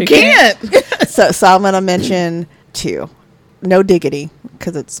it. I She can't. So I'm going to mention 2. No Diggity,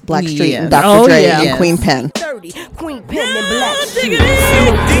 because it's Blackstreet Yes. and Dr. Oh, Dre yeah. and Yes. Queen Pen. 30, Queen Pen and Black Shoes. I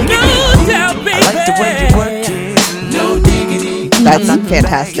like the way you work it. No diggity. That's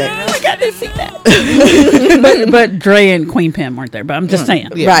fantastic. but Dre and Queen Pen weren't there. But I'm just saying.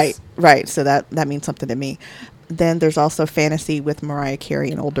 Yes. Right. So that means something to me. Then there's also Fantasy with Mariah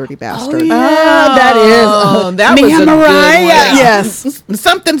Carey and Old Dirty Bastard. That is. That Me was and a good Mariah. one. Yes.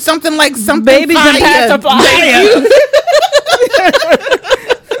 Something like something. Babies and fire. pacifier.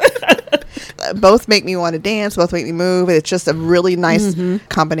 Both make me want to dance. Both make me move. It's just a really nice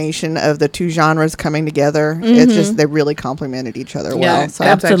combination of the two genres coming together. It's just they really complemented each other Yeah, well. So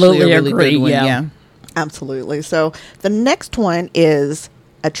that's Absolutely actually a really agree, good one. yeah. Yeah. absolutely. So the next one is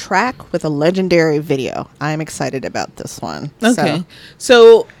a track with a legendary video. I'm excited about this one. Okay.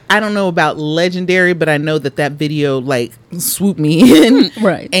 So I don't know about legendary, but I know that video like swooped me in.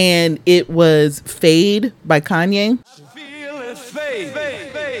 Right. And it was Fade by Kanye.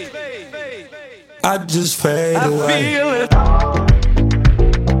 I just fade away.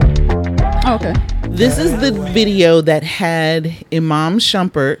 Okay. This is the video that had Imam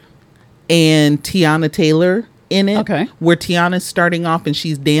Shumpert and Tiana Taylor in it. Okay. Where Tiana's starting off and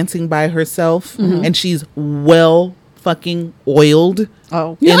she's dancing by herself and she's well fucking oiled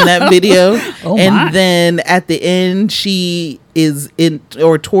Oh. in that video. Oh, and my. then at the end she is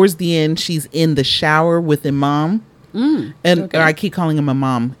towards the end she's in the shower with Imam. And or I keep calling him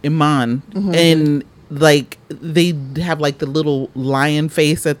Iman. And like they have like the little lion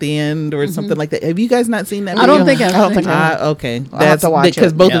face at the end or something like that. Have you guys not seen that I video? don't think I've seen it. Okay. I'll have to watch it.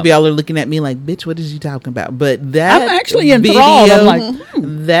 because both Yep. of y'all are looking at me like, bitch, what is you talking about? But that I'm actually enthralled. I'm like,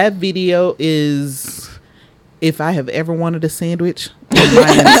 that video is, if I have ever wanted a sandwich, in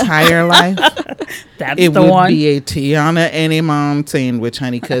my entire life, That's it the would one. be a Tiana and a mom sandwich,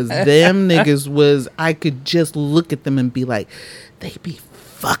 honey, because them niggas was, I could just look at them and be like, they be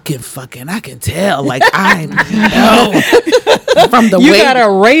fucking. I can tell. Like, I know. From the You way got a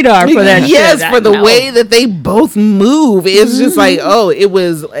radar for that yes, shit. for the way that they both move. It's just like, oh, it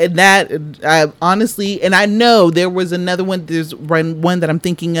was that honestly, and I know there was another one. There's one that I'm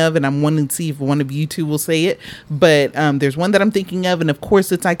thinking of, and I'm wanting to see if one of you two will say it. But there's one that I'm thinking of, and of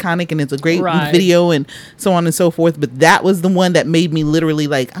course it's iconic and it's a great video and so on and so forth. But that was the one that made me literally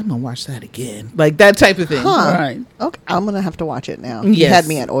like, I'm gonna watch that again, like that type of thing. Huh. Right. Okay, I'm gonna have to watch it now. Yes. You had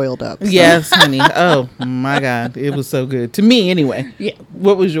me at oiled up. So. Yes, honey. Oh my God, it was so good to me. Anyway, Yeah.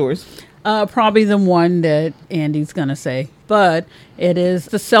 What was yours? Probably the one that Andy's gonna say, but it is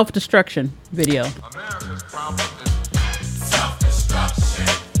the self-destruction video. America's problem is self-destruction.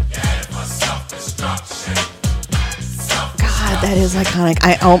 Get it for self-destruction. God, that is iconic.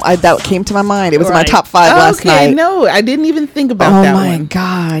 I that came to my mind. It was my Right. top 5 last night. No, I didn't even think about Oh that my one.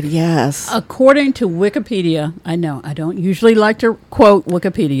 God, yes. According to Wikipedia, I know I don't usually like to quote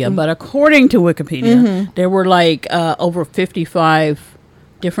Wikipedia, but according to Wikipedia, there were like over 55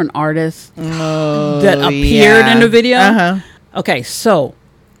 different artists that appeared in the video. Uh-huh. Okay, so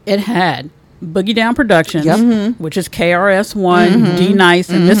it had Boogie Down Productions, Yep. which is KRS-One, D Nice,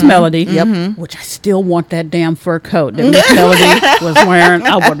 and Miss Melody. Yep. Which I still want that damn fur coat that Miss Melody was wearing.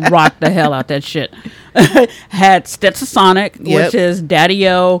 I would rock the hell out that shit. Had Stetsasonic, Yep. which is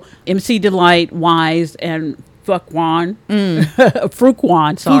Daddy-O, MC Delight, Wise, and Fuquan.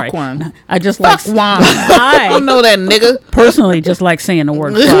 Fuquan, sorry. Fuquan. I just Fuck like Juan. I don't know that nigga. personally just like saying the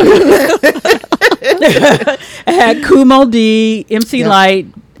word fuck. It had Kumo D, MC Yep. Light,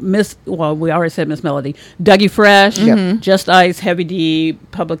 we already said Miss Melody, Dougie Fresh, Just Ice, Heavy D,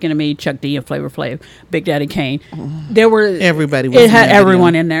 Public Enemy, Chuck D, and Flavor Flav, Big Daddy Kane. There were Everybody was It in had that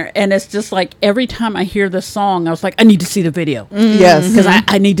everyone video. in there, and it's just like every time I hear the song, I was like, I need to see the video Yes. because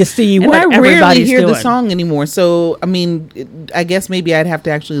I need to see And what I rarely everybody's hear doing. the song anymore. So, I mean, I guess maybe I'd have to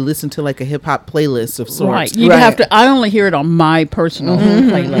actually listen to like a hip hop playlist of sorts. Right. You'd Right. have to. I only hear it on my personal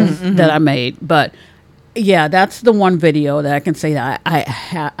playlist that I made, but yeah, that's the one video that I can say that I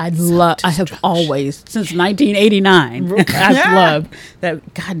have always since 1989. I've loved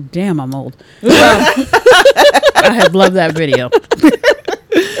that. God damn, I'm old. I have loved that video.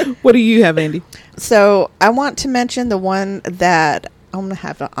 What do you have, Andy? So I want to mention the one that I'm gonna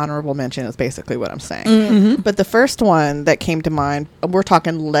have an honorable mention. Is basically what I'm saying. But the first one that came to mind, we're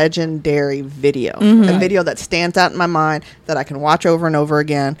talking legendary video, a video that stands out in my mind that I can watch over and over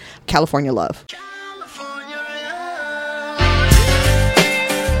again. California Love.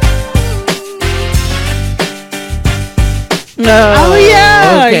 Oh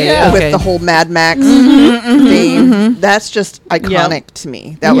yeah, okay, yeah. okay. With the whole Mad Max theme. That's just iconic to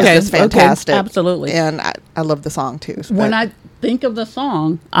me. That was Okay, just fantastic. absolutely. And I love the song too. When but I think of the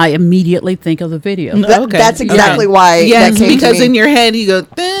song, I immediately think of the video. Okay. That's exactly Okay. why Yes, that came because to me. in your head you go,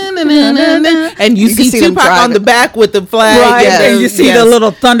 "Da-na-na-na-na," and you can see see them Tupac on driving. the back with the flag. Right, Yes. and you see the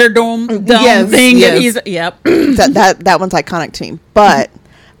little Thunderdome Yes, thing yes. that he's. Yep. that one's iconic to me. But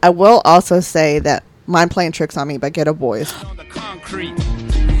I will also say that Mind Playing Tricks on Me by Ghetto Boys. On the concrete.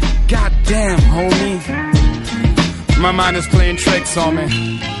 Goddamn, homie. My mind is playing tricks on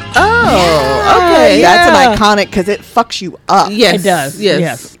me. Oh, okay. That's an iconic because it fucks you up. Yes, It does.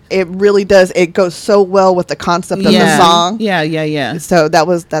 Yes. It really does. It goes so well with the concept of the song. Yeah. So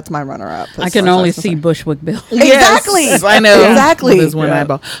that's my runner up. I can only see Bushwick Bill. Exactly. Yes, I know. Exactly. With his one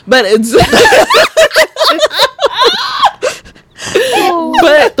eyeball. But it's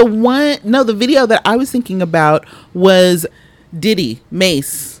but the video that I was thinking about was Diddy,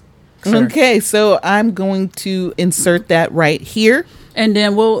 Mace. Sure. Okay, so I'm going to insert that right here. And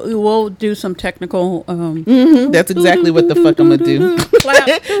then we'll do some technical. That's exactly what the fuck I'm gonna do.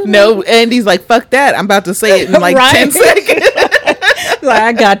 Clap. No, Andy's like, fuck that. I'm about to say it in like Right. 10 seconds. Like,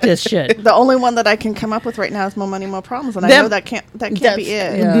 I got this shit. The only one that I can come up with right now is More Money, More Problems, and I That- know that can't be That's- it.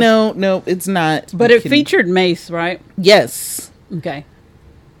 yeah. No, it's not. But You it kidding. featured Mace, right? Yes. Okay.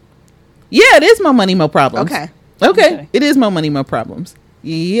 Yeah, it is More Money, More Problems. Okay. Okay. It is More Money, More Problems.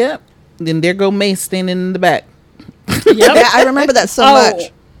 Yep. Then there go Mace standing in the back. Yep. Yeah, I remember that so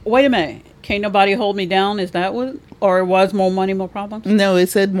much. Wait a minute. Can't nobody hold me down? Is that what? Or it was More Money, More Problems? No, it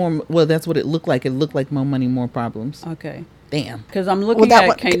said more. Well, that's what it looked like. It looked like More Money, More Problems. Okay. Damn. Because I'm looking that at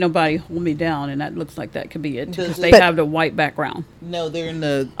one- Can't Nobody Hold Me Down, and that looks like that could be it. Because they But- have the white background. No, they're in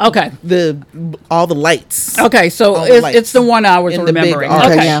the Okay. all the lights. Okay, so All the lights. it's the one I was In the big remembering. arch.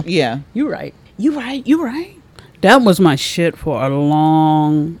 Okay, Okay. yeah. You're right. You right. That was my shit for a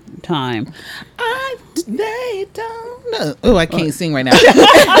long time. They don't know. Oh, I can't sing right now.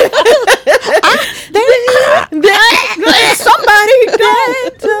 There's somebody They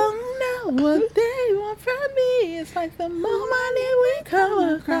don't know what they want from me. It's like the more money we come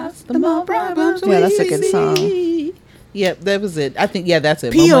across, the more problems we Yeah, that's a good song. see. Yep, that was it. I think, yeah, that's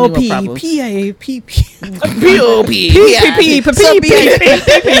it. More money, more problems. P-O-P, P-O-P.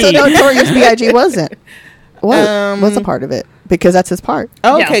 So Notorious B.I.G. wasn't. What's a part of it? Because that's his part.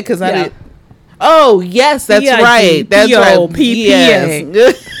 Okay, because I did. Oh, yes, that's right. That's right. Yes.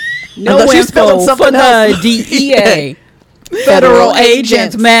 No Unless she's info spelling for something the else. DEA. Federal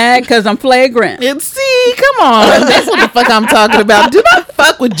agents mad because I'm flagrant. And see, come on. That's what the fuck I'm talking about. Do not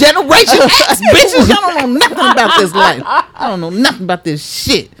fuck with Generation X, bitches. Y'all don't know nothing about this life. I don't know nothing about this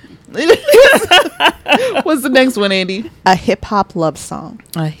shit. What's the next one, Andy? A hip hop love song.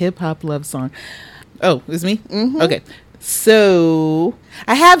 A hip hop love song. Oh, it's me? Mm-hmm. Okay. So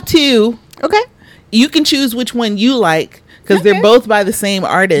I have two. Okay. You can choose which one you like because they're both by the same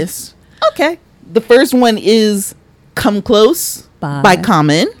artist. Okay. The first one is Come Close by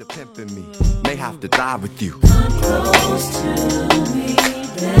Common. The pimp in me may have to die with you.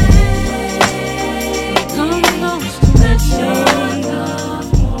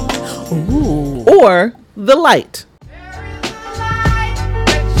 Ooh. Or The Light.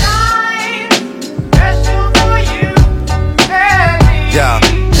 Yeah,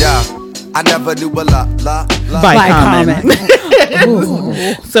 I never knew a la. By Common.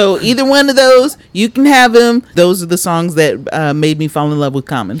 So either one of those, you can have them. Those are the songs that made me fall in love with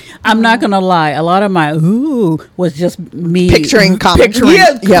Common. I'm not gonna lie. A lot of my was just me Picturing Common.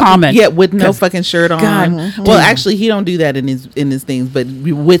 Common. Yeah, with no fucking shirt on. God. Well, actually, he don't do that in his things. But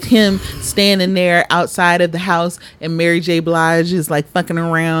with him standing there outside of the house, and Mary J. Blige is like fucking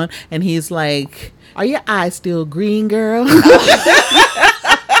around, and he's like, "Are your eyes still green, girl?"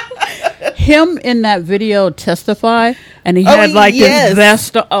 Him in that video Testify, and he had like this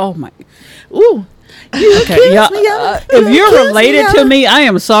vest. Oh my! Ooh. Okay, yeah. If you're related to me, I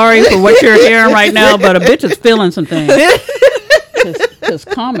am sorry for what you're hearing right now, but a bitch is feeling some things. Because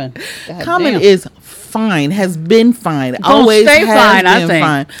Common is fine, has been fine, Gonna always stay has fine, I been think.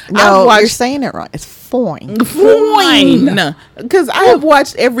 fine. No, I've you're watched saying it wrong. It's fine. because I have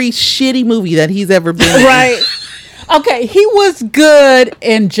watched every shitty movie that he's ever been in. Right. Okay, he was good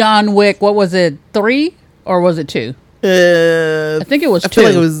in John Wick. What was it, 3 or was it 2? I think it was 2. I feel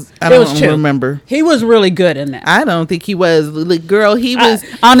like it was. I don't remember. He was really good in that. I don't think he was. Like, girl, he was.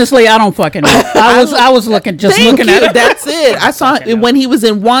 Honestly, I don't fucking know. I was looking at it. That's it. I saw it when he was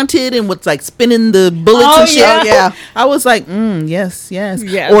in Wanted and was like spinning the bullets and shit. yeah. I was like, yes.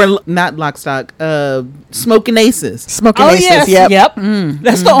 Or not Lock, Stock. Smoking Aces. Smoking Aces. Yes. Yep.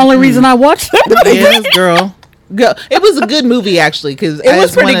 That's the only reason I watched it. Yes, girl. It was a good movie, actually, because it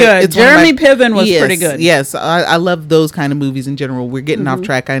was pretty good. Jeremy Piven was pretty good. Yes, I love those kind of movies in general. We're getting off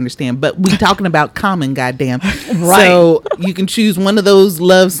track, I understand, but we're talking about Common, goddamn. Right. So you can choose one of those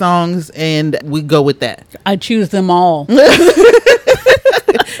love songs, and we go with that. I choose them all.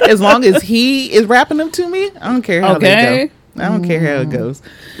 As long as he is rapping them to me, I don't care how they go. I don't care how it goes.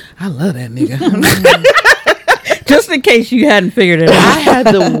 I love that nigga. Just in case you hadn't figured it out. I had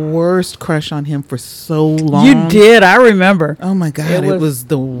the worst crush on him for so long. You did, I remember. Oh my God, it was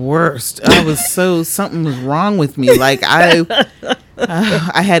the worst. I was something was wrong with me. Like I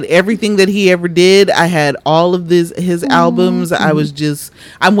had everything that he ever did. I had all of his albums. I went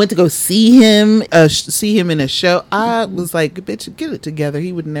to go see him in a show. I was like, bitch, get it together.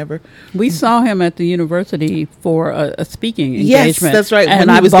 He would never. We saw him at the university for a speaking engagement. Yes, that's right. And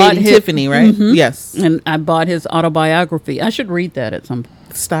when he was dating Tiffany, right? Mm-hmm. Yes. And I bought his autobiography. I should read that at some point.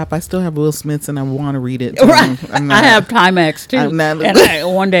 Stop. I still have Will Smith's and I want to read it. Right. I have Timex too. And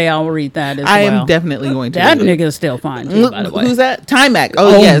one day I'll read that as well. I am definitely going to. That nigga is still fine too, by the way. Who's that? Timex.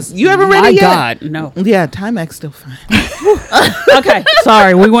 Oh, yes. You haven't read it yet? My God, no. Yeah, Timex still fine. Okay.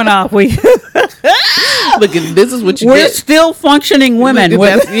 Sorry, we went off. Look, this is what you We're get. still functioning women.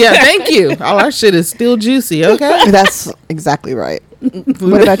 Yeah, thank you. All our shit is still juicy, okay? That's exactly right.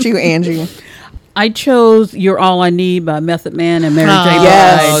 What about you, Angie? I chose "You're All I Need" by Method Man and Mary J. Blige.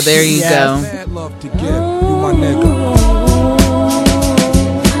 Yes. Oh, there you go. Mad love to give, you my nigga.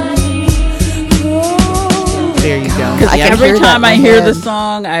 There you go. Every time I hear the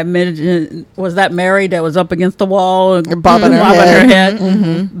song, I imagine, was that Mary that was up against the wall and bobbing her head?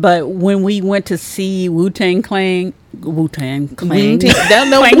 Mm-hmm. But when we went to see Wu-Tang Clan, when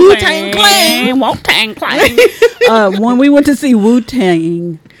we went to see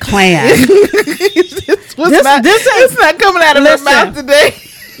Wu-Tang Clan, it's not coming out of her mouth today.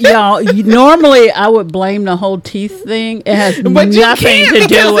 Y'all, normally I would blame the whole teeth thing. It has But you nothing can't to do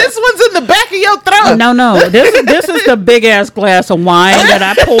because with this one's in the back of your throat. No. This is the big ass glass of wine that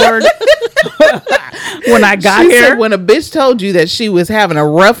I poured when I got She here. said when a bitch told you that she was having a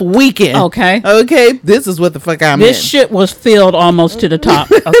rough weekend. Okay. This is what the fuck I'm This in. shit was filled almost to the top,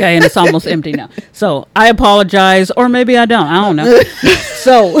 okay, and it's almost empty now. So I apologize, or maybe I don't. I don't know.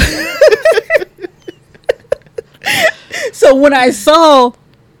 So when I saw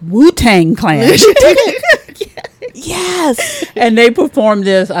Wu-Tang Clan, Yes. and they performed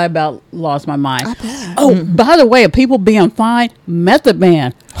this, I about lost my mind. Oh, by the way, of people being fine, Method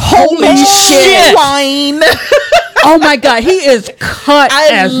Man. Holy shit! Wine. Oh my God, he is cut. I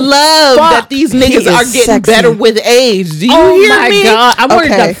as love fuck. that these niggas is are getting sexy. better with age. Do you Oh hear my me? God, I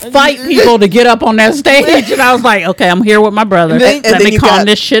wanted Okay. to fight people to get up on that stage, and I was like, okay, I'm here with my brother. And Let then me you calm got-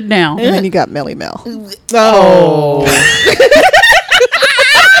 this shit down. And then you got Melly Mel. Oh.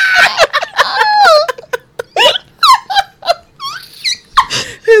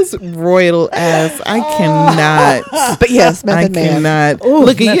 His royal ass. I cannot. But yes, I Method Man. cannot. Ooh,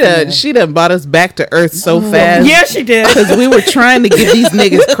 Look at Method you. Man. She done brought us back to earth so fast. Yeah, she did. Because we were trying to give these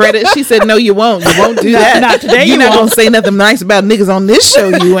niggas credit. She said, no, you won't. You won't do that. not today, You're you not going won't. to say nothing nice about niggas on this show,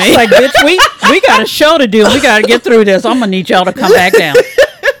 you ain't. Like, bitch, we got a show to do. We got to get through this. I'm gonna need y'all to come back down.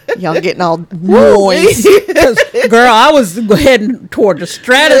 Y'all getting all moist. Girl, I was heading toward the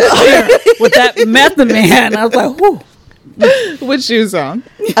stratosphere with that Method Man. I was like, whew. What's your song?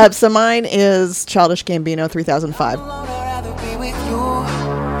 So mine is Childish Gambino 3005, I'd rather be with you.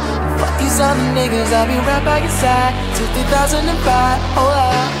 Fuck these other niggas, I'll be right by your side till 2005.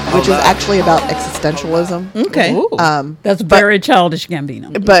 Oh, which is actually about existentialism. Okay. Ooh. That's very Childish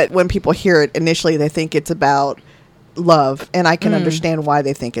Gambino. But when people hear it initially, they think it's about love, and I can understand why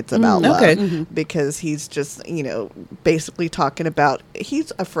they think it's about love. Okay. Because he's just, basically talking about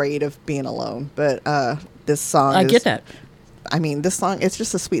he's afraid of being alone. But this song, I get that. I mean, this song, it's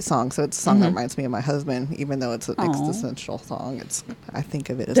just a sweet song. So it's a song that reminds me of my husband, even though it's an existential song. I think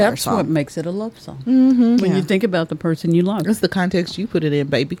of it as our That's song. what makes it a love song. When Yeah. you think about the person you love. That's the context you put it in,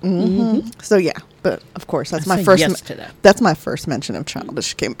 baby. So yeah, but of course that's I my say first. yes to that. That's my first mention of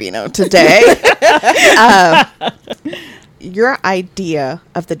Childish Gambino today. Your idea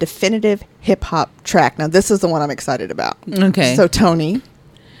of the definitive hip hop track. Now this is the one I'm excited about. Okay. So Tony,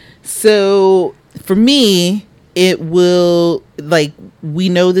 So for me, it will, like, we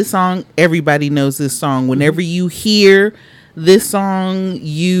know this song. Everybody knows this song. Whenever you hear this song,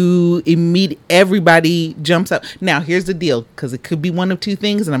 everybody jumps up. Now, here's the deal, because it could be one of two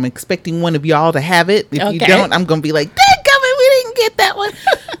things, and I'm expecting one of y'all to have it. If you Okay. don't, I'm going to be like, dadgummit, we didn't get that one.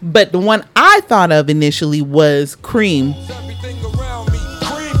 But the one I thought of initially was Cream. Everything around me,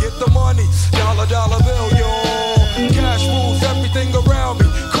 cream, get the money, dollar bill, yo. Cash rules everything around me,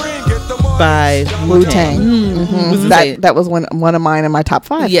 cream, get the money. By Wu-Tang. Wu-Tang. That was one of mine in my top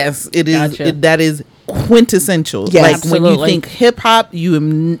 5. Yes, it is. Gotcha. That is quintessential. Yes. Like when you Absolutely. think hip hop,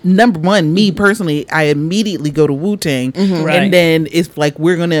 number one, me personally, I immediately go to Wu-Tang, Right. and then it's like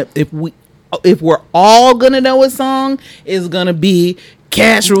if we're all gonna know a song, it's gonna be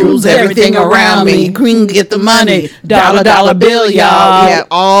Cash rules everything around me. Cream, get the money. Dollar bill, y'all. Yeah. We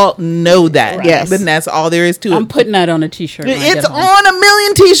all know that. Yes. And that's all there is to I'm it. putting that on a t-shirt. when I It's get home. on a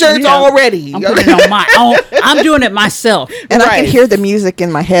million t-shirts Yeah. already. I'm putting it on my own. I'm doing it myself. And I Right. can hear the music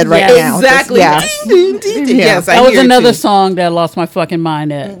in my head right Yeah. now. Exactly. Yeah. Yes, I That was hear it another too. song that I lost my fucking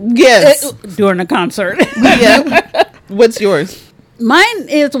mind at Yes. during the concert. Yeah. What's yours? Mine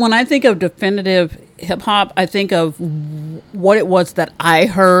is when I think of definitive hip hop, I think of what it was that I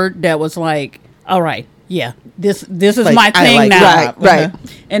heard that was like, all right, yeah, this is Like, my I thing like now. that. Right.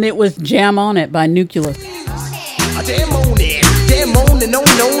 And it was Jam On It by Nucleus. Damn on it, damn on and on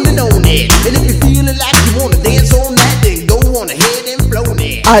and on and on it. And if you're feeling like you wanna dance on that, then go on ahead and blow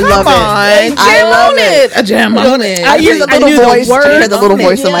it. I love Come it. on, I jam love on it. A jam on it. I hear the I knew little the voice. I hear the little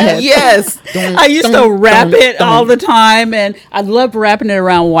voice in my head. Yes. I used to rap it all the time, and I loved rapping it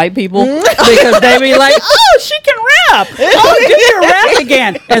around white people because they'd be like, "Oh, she can rap! Oh, do your rap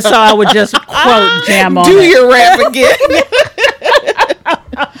again!" And so I would just quote Jam On Do It. your rap again.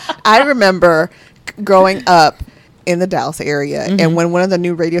 I remember growing up in the Dallas area, and when one of the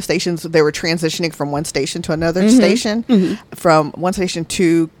new radio stations, they were transitioning from one station to another station, from one station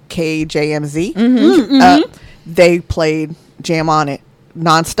to KJMZ, they played Jam On It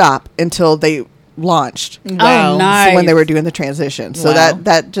nonstop until they launched. Wow. Oh, nice. So when they were doing the transition, so Wow.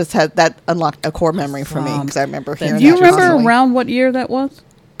 that just had that unlocked a core memory for me because I remember hearing. Do you that remember constantly. around what year that was?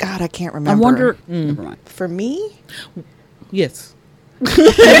 God, I can't I remember. wonder. Never mind. For me, Yes.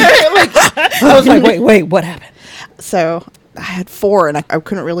 I was like, wait, what happened? so I had 4 and I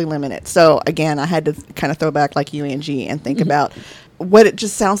couldn't really limit it. So again, I had to kind of throw back like you, Angie, and think about what it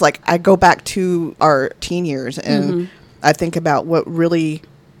just sounds like. I go back to our teen years and I think about what really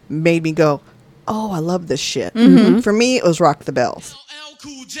made me go, oh, I love this shit. For me, it was Rock the Bells.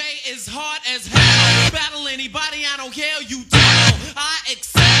 Cool J is hard as hell. Battle anybody, I don't care. You tell, I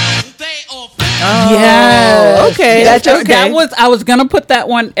excel. They all. Yeah. Okay. That's okay. That was, I was gonna put that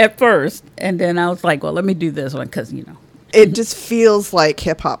one at first, and then I was like, well, let me do this one because it just feels like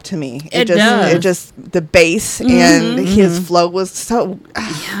hip hop to me. It does. It just the bass and his flow was so.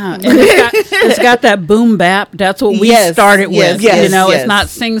 Yeah, and it's got that boom bap. That's what we started with. Yes, It's not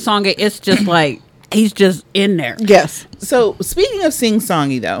sing songy. It's just like he's just in there. Yes. So speaking of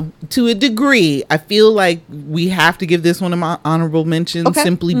sing-songy, though, to a degree, I feel like we have to give this one an honorable mention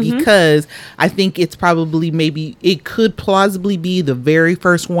simply because I think it's probably it could plausibly be the very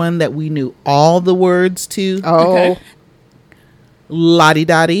first one that we knew all the words to. Oh. Okay. Lottie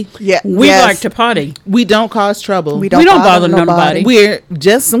Dottie. Yeah. We like to party. We don't cause trouble. We don't bother nobody. We're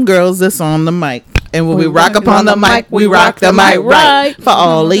just some girls that's on the mic. And when we rock upon the mic, we rock the mic right. For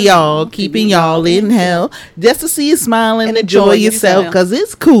all of y'all, keeping y'all in hell. Just to see you smile and enjoy yourself, because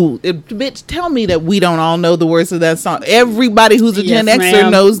it's cool. Bitch, tell me that we don't all know the words of that song. Everybody who's a Gen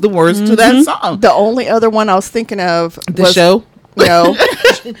Xer knows the words to that song. The only other one I was thinking of was Show? No.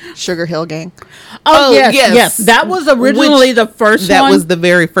 Sugar Hill Gang. Oh, yes. That was originally the first one. That was the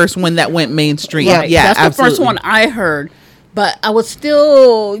very first one that went mainstream. Right. Yeah, that's the first one I heard. But I was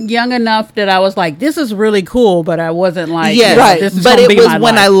still young enough that I was like, this is really cool, but I wasn't like, right. This is but it was when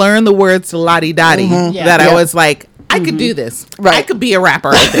life. I learned the words to Lottie Dottie that I was like, I could do this. Right. I could be a rapper,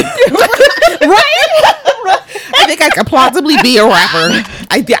 I think. I think I could plausibly be a rapper.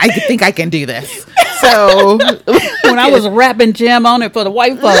 I think I can do this. So when I was rapping Jam on It for the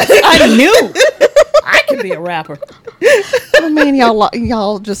white folks, I knew I could be a rapper. Oh man,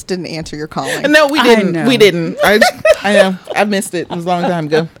 y'all just didn't answer your calling. No, we didn't. We didn't. I know. I missed it. It was a long time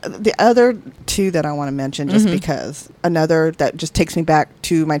ago. The other two that I want to mention, just because another that just takes me back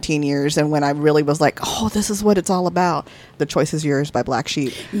to my teen years and when I really was like, oh, this is what it's all about. The Choice Is Yours by Black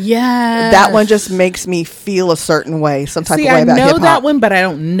Sheep. Yeah, that one just makes me feel a certain way, some type of way about hip hop. I know that one, but I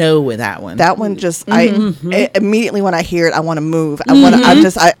don't know that one. That one just, immediately when I hear it, I want to move.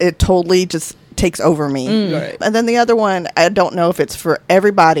 It totally just takes over me. Right. And then the other one, I don't know if it's for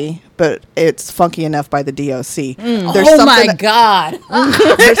everybody, but it's Funky Enough by the DOC. Oh my God.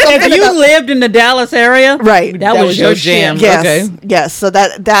 If you lived in the Dallas area, right, that was your jam. Yes. Okay. Yes. So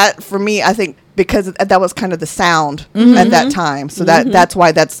that for me, I think because that was kind of the sound at that time. So that's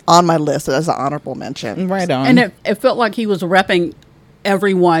why that's on my list as an honorable mention. Right on. And it felt like he was repping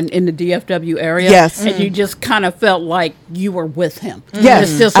everyone in the DFW area. Yes. And you just kind of felt like you were with him. Yes.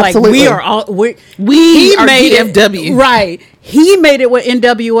 It's just absolutely. like we are all we are made DFW. It, right. He made it with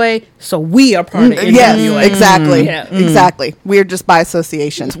NWA, so we are part of NWA. Yes, exactly. Yeah. Exactly. We're just by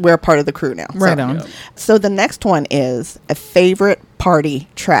association. We're part of the crew now. Right on. So the next one is a favorite party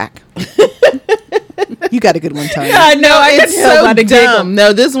track. You got a good one, Tony. I know. It's so dumb.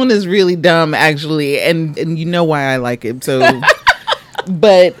 No, this one is really dumb, actually, and you know why I like it. So.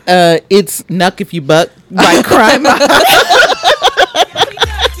 But it's Nuck If You Buck by Crime.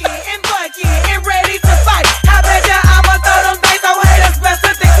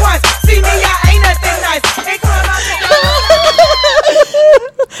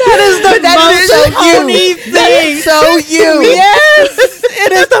 That is so you. Yes,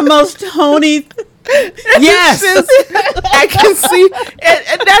 it is the most Tony. Yes, I can see,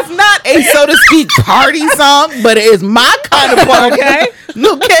 and that's not a, so to speak, party song, but it is my kind of party. Okay,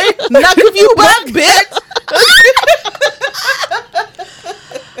 Nuck If You Buck, bitch.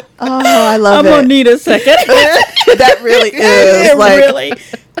 Oh, I love it. I'm gonna need a second. That really is.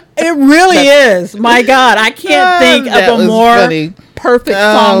 It really is. My God, I can't think of a more perfect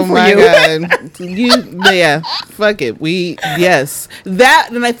song for you. God. Fuck it. That,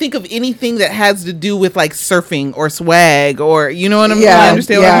 and I think of anything that has to do with like surfing or swag or, you know what I mean? I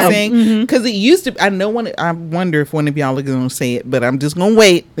understand what I'm saying? Because it used to, I wonder if one of y'all are going to say it, but I'm just going to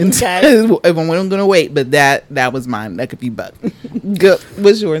wait. I'm going to wait, but that was mine. That could be Buck. Go.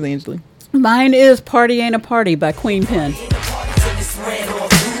 What's yours, Angela? Mine is Party Ain't a Party by Queen Pen.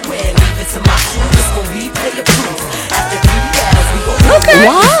 Okay.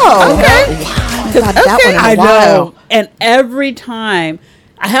 Wow. Okay. God, that one I know. And every time,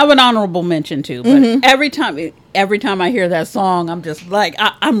 I have an honorable mention too, but every time I hear that song, I'm just like,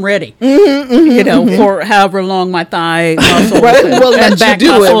 I'm ready. You know, for however long my thigh muscles and back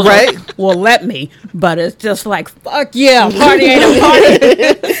muscles will let me. But it's just like, fuck yeah, party ain't a party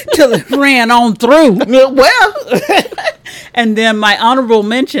until it ran on through. Well, And then my honorable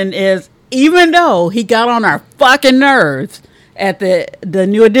mention is, even though he got on our fucking nerves at the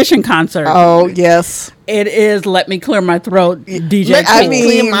New Edition concert, Oh, yes. it is "Let Me Clear My Throat" DJ Let- I Cool.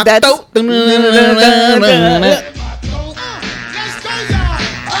 mean, my that's- throat. Let's go, y'all.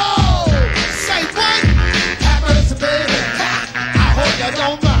 Oh, say what? Happens, baby. I hope you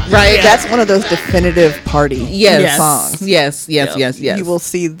don't mind. Right. That's one of those definitive party Yes. songs. Yes. Yes. You will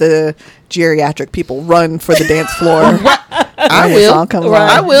see the geriatric people run for the dance floor. I when the will. song comes on.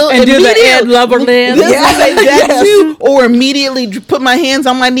 I will. And do the immediately. Ed Lover dance. This Yeah. is like that Yes. too. Or immediately put my hands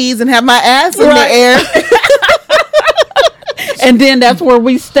on my knees and have my ass in the Right. air. And then that's where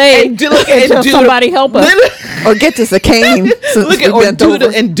we stay And look until somebody help us. Or get to the cane since Look we at or bent do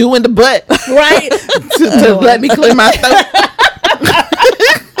over. and doing the butt Right? to let me clear my throat.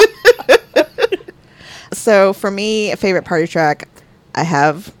 So for me, a favorite party track, I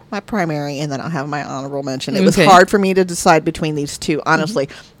have my primary and then I'll have my honorable mention. It was Okay. hard for me to decide between these two, honestly,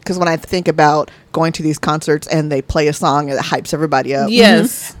 because when I think about going to these concerts and they play a song that hypes everybody up.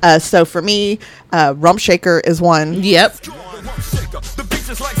 Yes. So for me, Rump Shaker is one. Yep. The beach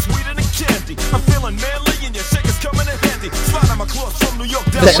is like sweeter than candy. I'm feeling manly and your shaker's coming in handy. Slide on my clothes from New York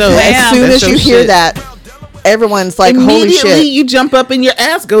down. That show- As soon That's as you your hear shit. that, everyone's like, holy Immediately shit. you jump up and your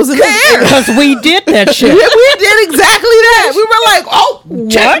ass goes in the air. Because we did that shit. We did exactly that. We were like, oh,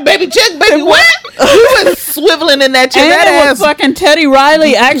 check, baby, what? We were swiveling in that chair. And That it was ass fucking Teddy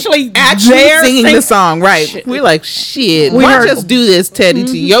Riley actually there singing sing- the song, right? We're like, shit. We Why heard- just do this, Teddy,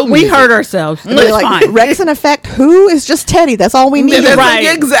 to your We music? hurt ourselves. It They're was like, fine. Rex and Effect, who is just Teddy? That's all we need. That's Right.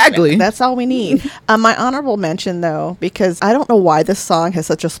 Exactly. That's all we need. My honorable mention, though, because I don't know why this song has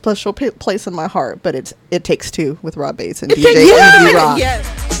such a special place in my heart, but It Takes Two with Rob Bates and DJ Easy Rock.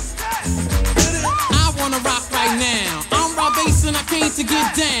 I wanna rock right now. I'm Rob Bass and I came to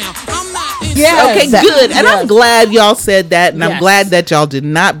get down. I'm not in Okay, Yes. good. And I'm glad y'all said that, and I'm Yes. glad that y'all did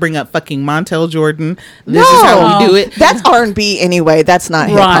not bring up fucking Montel Jordan. This is how we do it. That's R&B anyway. That's not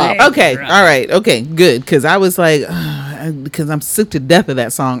hip Right. hop. Okay, all right, okay, good. Because I was like, because I'm sick to death of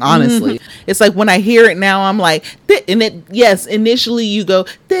that song. Honestly, it's like when I hear it now, I'm like, and it. Yes, initially you go,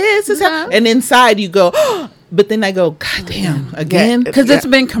 this is how, and inside you go. But then I go, God damn, again? Because it's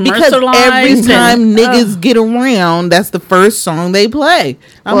been Because commercialized. every time and- niggas get around, that's the first song they play.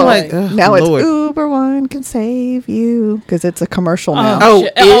 I'm Well, like, oh, now Lord. it's Uber One can save you because it's a commercial now. Oh,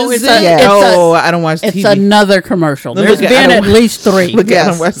 shit. is it's it? Yes. Oh, I don't watch It's TV. another commercial. Look There's at- been I at don't- least 3. Look, I Yes.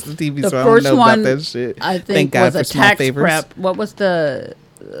 don't watch the TV, The so I first don't know one, about that shit. I Thank think, God was for a small tax favors. prep. What was the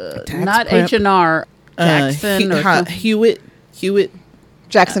Tax not prep? H&R Jackson or something? Hewitt.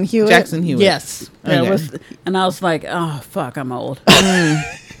 Jackson Hewitt. Jackson Hewitt. Yes, that Okay. was, and I was like, oh fuck, I'm old.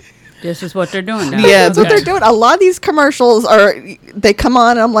 This is what they're doing now. Yeah, That's what they're doing. A lot of these commercials they come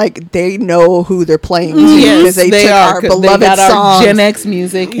on and I'm like, they know who they're playing to Yes, because they took are. our 'Cause beloved they got our songs. Gen X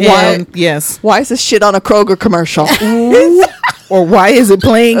music. Why- And yes. Why is this shit on a Kroger commercial? Or why is it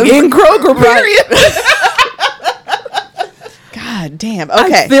playing in Kroger? Period. God damn. I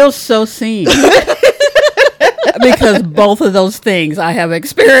Okay. feel so seen because both of those things I have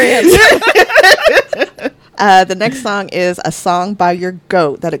experienced. The next song is a song by your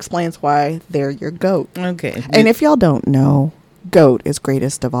goat that explains why they're your goat. Okay. And if y'all don't know, GOAT is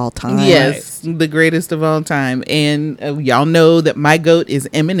greatest of all time. Yes, the greatest of all time. And y'all know that my GOAT is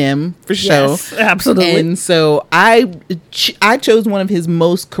Eminem for show. Yes, absolutely. And so I chose one of his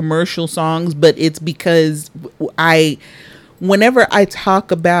most commercial songs, but it's because whenever I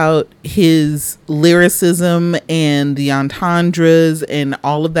talk about his lyricism and the entendres and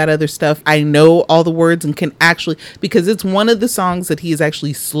all of that other stuff, I know all the words and can actually, because it's one of the songs that he has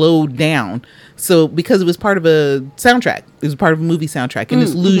actually slowed down. So because it was part of a soundtrack, it was part of a movie soundtrack, and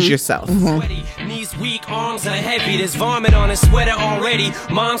it's Lose Yourself. Sweaty, knees weak, arms are heavy. There's vomit on his sweater already.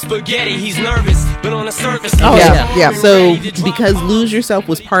 Mom's spaghetti, he's nervous, but on the surface. Oh yeah. yeah. So because Lose Yourself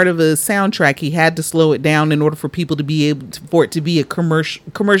was part of a soundtrack, he had to slow it down in order for people to be able to, for it to be a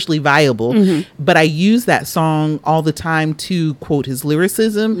commercially viable. But I use that song all the time to quote his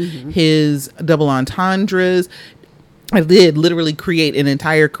lyricism, his double entendres. I did literally create an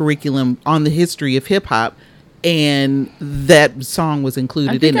entire curriculum on the history of hip hop, and that song was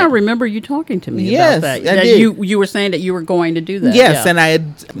included I think in I it. remma you talking to me Yes, about that. I That did. You were saying that you were going to do that. Yes, Yeah. and I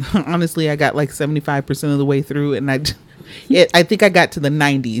had honestly I got like 75% of the way through, and I think I got to the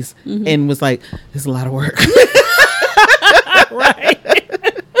 90s and was like, "This is a lot of work." right.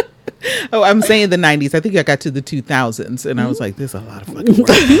 Oh, I'm saying the 90s. I think I got to the 2000s, and I was like, "This is a lot of fucking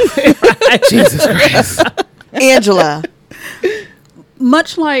work." Jesus Christ, Angela.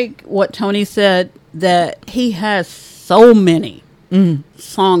 Much like what Tony said, that he has so many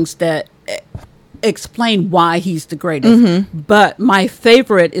songs that explain why he's the greatest. But my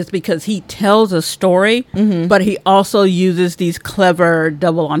favorite is because he tells a story, but he also uses these clever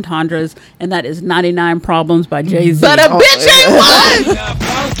double entendres, and that is 99 Problems by Jay-Z. But a bitch ain't one.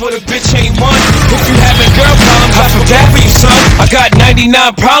 But a bitch ain't one. If you having girl problems, I feel bad for you, son. I got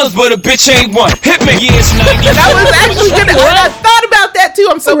 99 problems, but a bitch ain't one. Hit me. Yeah, it's 99. I was actually I thought about that too.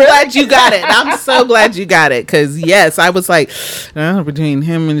 I'm so glad you got it. I'm so glad you got it. Because, yes, I was like, between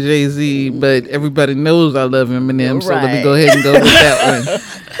him and Jay-Z, but everybody knows I love Eminem, so let me go ahead and go with that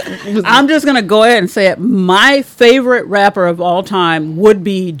one. I'm just going to go ahead and say it. My favorite rapper of all time would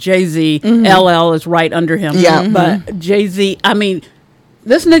be Jay-Z. LL is right under him. Yeah. But Jay-Z, I mean,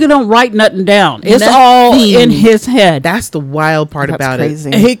 this nigga don't write nothing down. It's all in his head. That's the wild part about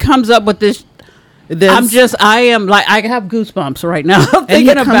crazy. it. He comes up with this. I have goosebumps right now thinking and he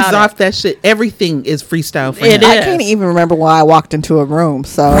about comes off that shit. Everything is freestyle for him. I can't even remember why I walked into a room.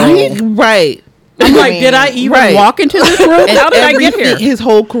 So Right. I'm like, did I even walk into this room? How did I get here? His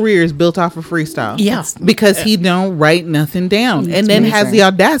whole career is built off of freestyle. Yeah. Because he don't write nothing down. And then has the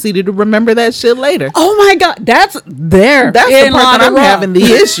audacity to remember that shit later. Oh my God. That's the part that I'm having the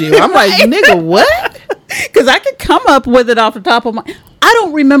issue. I'm like, nigga, what? Because I could come up with it off the top of my... I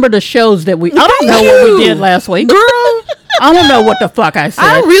don't remember the shows that we... I don't know what we did last week. Girl. I don't know what the fuck I said.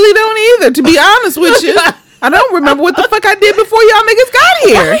 I really don't either, to be honest with you. I don't remember what the fuck I did before y'all niggas got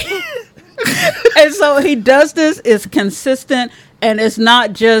here. And so he does this. It's consistent, and it's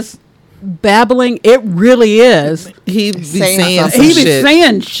not just babbling. It really is. He be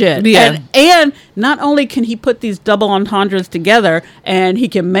saying shit. Yeah. And not only can he put these double entendres together, and he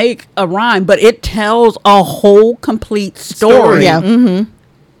can make a rhyme, but it tells a whole complete story. Yeah. Mm-hmm.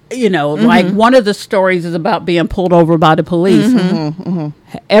 You know, like one of the stories is about being pulled over by the police.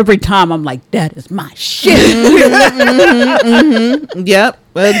 Every time I'm like, that is my shit. Yep,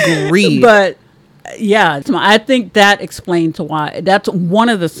 agreed. But yeah, I think that explains why. That's one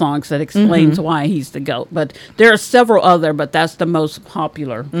of the songs that explains why he's the GOAT. But there are several other, but that's the most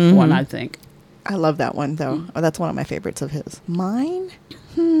popular one, I think. I love that one, though. Oh, that's one of my favorites of his. Mine?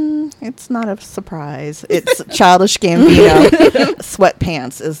 It's not a surprise. It's Childish Gambino.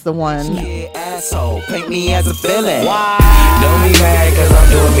 Sweatpants is the one. Yeah, asshole, paint me as a villain. Why? Don't be mad cause I'm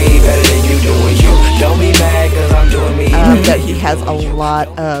doing me better than you doing you. Don't be mad cause I'm doing me. That he has a lot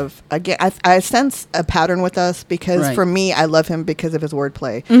of, again, I sense a pattern with us because for me, I love him because of his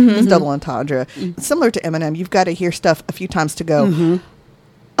wordplay, his double entendre. Similar to Eminem, you've got to hear stuff a few times to go,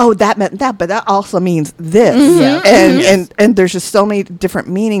 oh, that meant that, but that also means this. And there's just so many different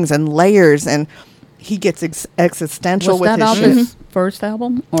meanings and layers, and he gets existential with his shit. His first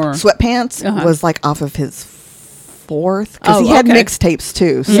album? Or Sweatpants was like off of his fourth, because he had mixtapes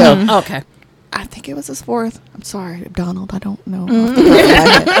too. So okay. I think it was his fourth. I'm sorry, Donald. I don't know.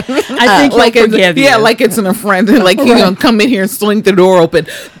 I think like he'll forgive you. Yeah, like it's an friend. Like he's gonna come in here and sling the door open.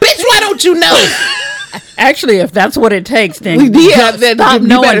 Bitch, why don't you know? Actually, if that's what it takes, then then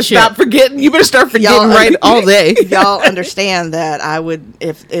you better shit. stop forgetting. You better start forgetting all day. Y'all understand that I would,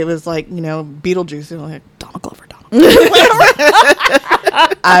 if it was like, Beetlejuice, like Donald Glover.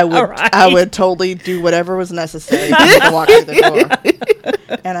 I would totally do whatever was necessary to walk through the door.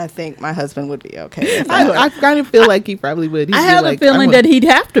 And I think my husband would be okay with that. I kind of feel like he probably would. I have a feeling that he'd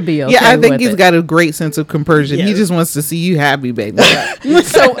have to be okay. Yeah, I think he's got a great sense of compersion. He just wants to see you happy, baby.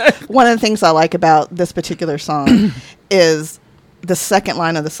 So one of the things I like about this particular song is the second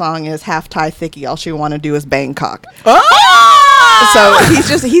line of the song is half tie thicky. All she want to do is Bangkok. So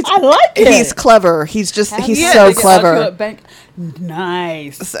he's I like it. He's clever. He's so clever.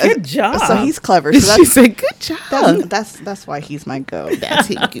 Nice. Good job. So he's clever. So she said, "Good job." That's why he's my goat. That's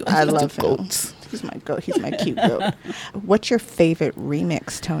cute. I love him. He's my goat. He's my cute goat. What's your favorite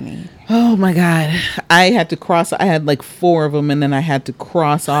remix, Tony? Oh my God, I had like 4 of them, and then I had to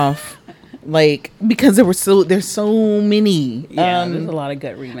cross off. Like, because there's so many. Yeah, there's a lot of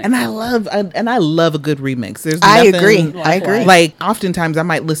good remixes. And I love a good remix. I agree. Like, oftentimes I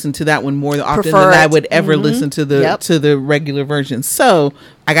might listen to that one more often than I would ever listen to the regular version. So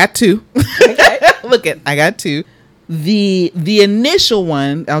I got 2. Okay. I got 2. The initial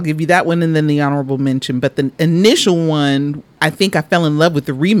one, I'll give you that one and then the honorable mention. But the initial one, I think I fell in love with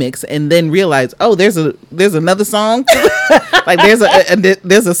the remix and then realized, oh, there's another song. Like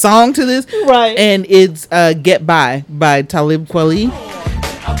there's a song to this, right? And it's "Get By" by Talib Kweli.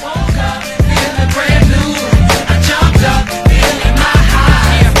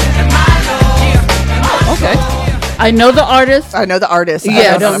 Okay. I know the artist.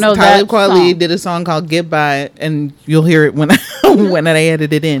 Yeah, I don't know Talib that Kweli song. did a song called "Get By," and you'll hear it when when I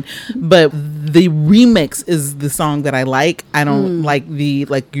added it in. But the remix is the song that I like. I don't like the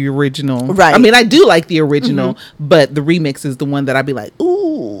original. Right. I mean, I do like the original, but the remix is the one that I'd be like,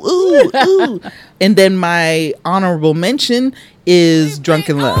 ooh, ooh, ooh. And then my honorable mention is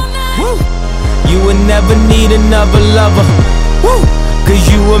Drunken Love. You would never need another lover. Woo!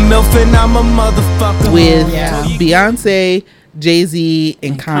 Cause you a MILF and I'm a motherfucker. With Beyonce, Jay-Z,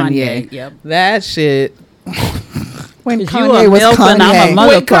 and Kanye. Yep. That shit. When You a Kanye was MILF and I'm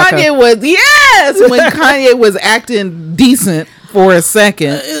a Kanye. When Kanye was when Kanye was acting decent for a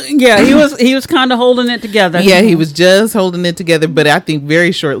second. Yeah, he was kind of holding it together. Yeah, he was just holding it together, but I think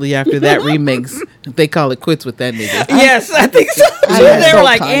very shortly after that remix, they call it quits with that nigga. Yes, I think so. I They were love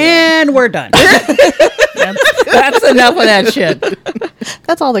like, Kanye. and we're done. That's enough of that shit.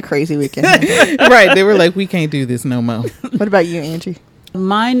 That's all the crazy we can have. Right, they were like, we can't do this no more. What about you, Angie?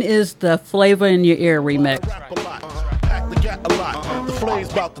 Mine is the Flavor in Your Ear remix. The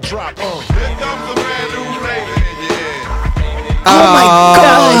flame's about to drop. Oh my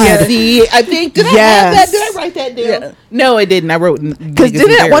God. Yeah. See, I think, did I have that? Did I write that down? Yeah. No, I didn't. I wrote Because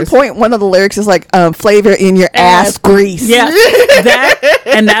didn't at one point one of the lyrics is like flavor in your ass grease. Yeah,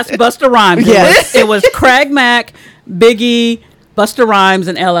 that's Busta Rhymes. Yes. It was Craig Mack, Biggie, Busta Rhymes,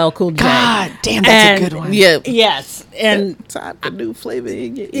 and LL Cool J. God damn, that's a good one. Yeah. Yes, and time for new flavor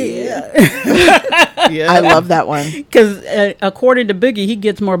in your ear. Yeah. I love that one. Because according to Biggie, he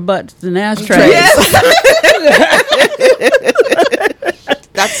gets more butts than ashtrays.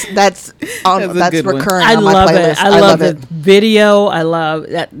 That's recurring I on my love playlist. it. I love the video. I love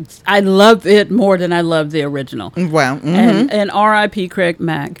that. I love it more than I love the original. Wow. And R.I.P. Craig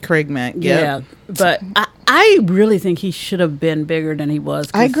Mack. Craig Mack. Yep. Yeah. But I really think he should have been bigger than he was.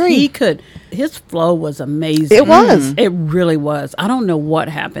 I agree. His flow was amazing. It was. It really was. I don't know what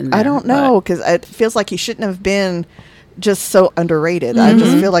happened there, I don't know, because it feels like he shouldn't have been just so underrated. I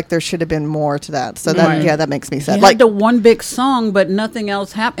just feel like there should have been more to that. So that that makes me sad. He Like had the one big song, but nothing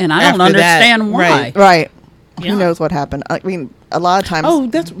else happened. And I don't After that, understand why. right. Yeah. Who knows what happened? I mean, a lot of times. Oh,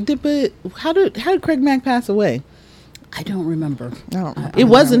 but how did Craig Mack pass away? I don't remember. It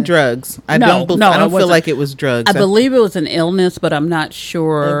wasn't drugs. I don't feel like it was drugs. I believe it was an illness, but I'm not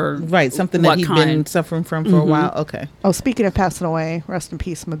sure. Right, something that he'd been suffering from for a while. Okay. Oh, speaking of passing away, rest in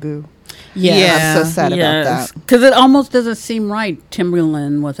peace, Magoo. Yeah, I'm so sad about that. Because it almost doesn't seem right,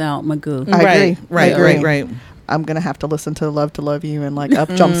 Timberland without Magoo. I agree. Right. I'm gonna have to listen to Love to Love You and like Up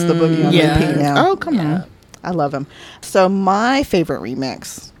Jumps the Boogie on repeat now. Oh, come on. I love him. So my favorite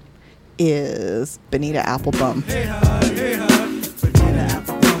remix is Bonita Applebum.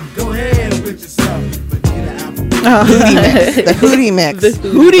 The Hootie Mix. The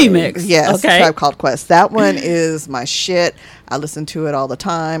Hootie Mix. Yes, Okay. Tribe Called Quest. That one is my shit. I listen to it all the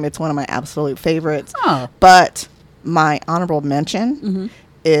time. It's one of my absolute favorites. Oh. But my honorable mention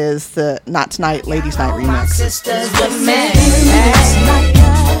is the Not Tonight, Ladies Night remix.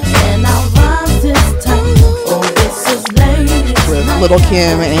 With Little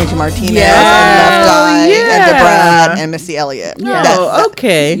Kim and Angie Martinez and Left Eye and the Brad and Missy Elliott.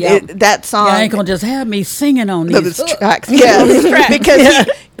 Okay. That song. You ain't gonna just have me singing on those these tracks. Yeah, because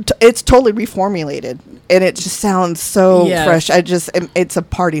it's totally reformulated and it just sounds so fresh. It's a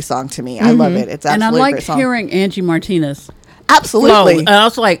party song to me. I love it. It's absolutely and I a like great song. hearing Angie Martinez. Absolutely. Flow. And I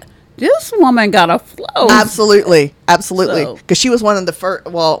was like, this woman got a flow. Absolutely. So- Because she was one of the first,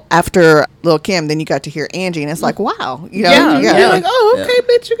 after Lil' Kim, then you got to hear Angie, and it's like, wow. You know, You're like, oh, okay,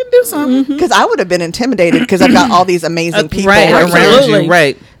 bitch, you can do something. Because I would have been intimidated because I've got all these amazing people around absolutely. you.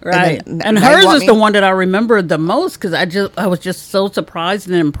 Right. Right. And And then now you hers want is me- the one that I remembered the most because I was just so surprised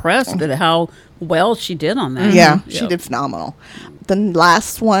and impressed at how well she did on that. Yeah, she did phenomenal. The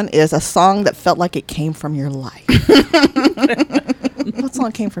last one is a song that felt like it came from your life. What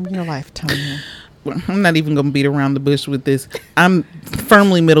song came from your life, Tony? I'm not even going to beat around the bush with this. I'm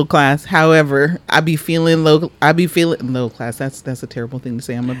firmly middle class. However, I be feeling low class. That's a terrible thing to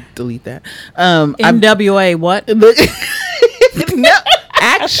say. I'm going to delete that. NWA, what? No,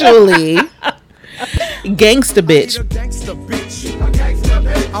 actually, Gangsta Bitch.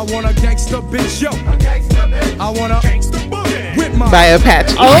 I want a gangsta bitch, yo. I want a gangsta boogie with my By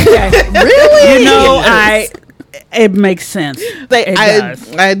Apache. Okay. Really? You know, Yes. it makes sense. Like It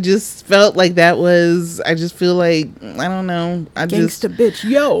does. I just felt like that was. I just feel like I don't know. Gangsta bitch,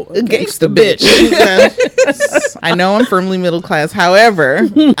 yo. Gangsta bitch. I know I'm firmly middle class. However,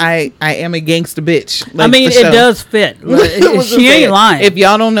 I am a gangsta bitch. I mean, for it sure. does fit. She ain't lying. If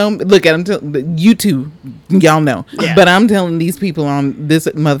y'all don't know, look at them. You two, y'all know. Yeah. But I'm telling these people on this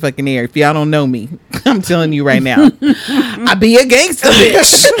motherfucking air. If y'all don't know me, I'm telling you right now, I be a gangsta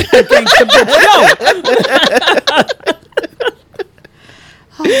bitch. Gangsta bitch, yo.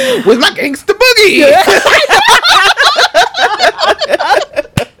 with my gangsta boogie.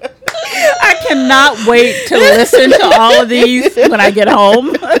 I cannot wait to listen to all of these when I get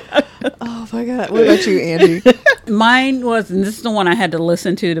home. Oh my God. What about you, Andy? Mine was, and this is the one I had to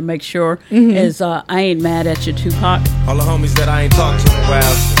listen to make sure, is I Ain't Mad at You, Tupac. All the homies that I ain't talked to in a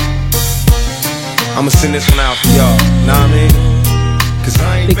while, I'ma send this one out for y'all. Know what I mean?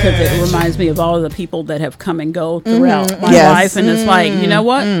 Because it reminds me of all of the people that have come and go throughout my life, and it's like, you know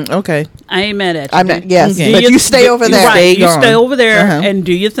what? Okay, I ain't mad at you. I'm not. Yes, Okay. but you stay over there. Right, you gone. stay over there and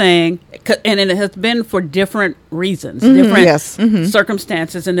do your thing. And it has been for different reasons, different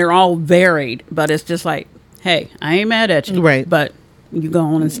circumstances, and they're all varied. But it's just like, hey, I ain't mad at you, Right. But you go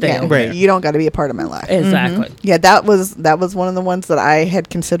on and stay over Right. there. You don't got to be a part of my life. Exactly. Yeah, that was one of the ones that I had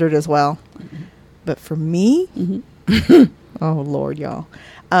considered as well. But for me, oh Lord, y'all,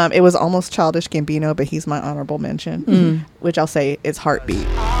 it was almost Childish Gambino, but he's my honorable mention, which I'll say is Heartbeat.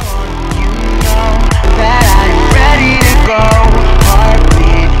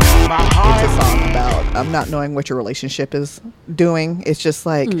 It's a song about not knowing what your relationship is doing. It's just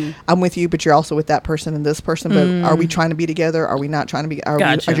like, I'm with you, but you're also with that person and this person. But are we trying to be together? Are we not trying to be? Are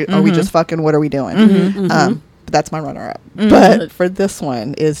we just fucking? What are we doing? But that's my runner-up. But for this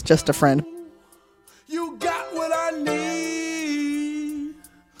one is Just a Friend. You got what I need,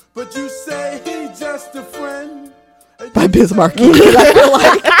 but you say he's just a friend. By Biz Markie. I feel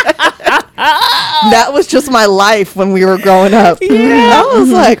like that was just my life when we were growing up. I was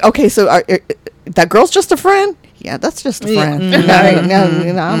like, okay, so that girl's just a friend? Yeah, that's just a friend.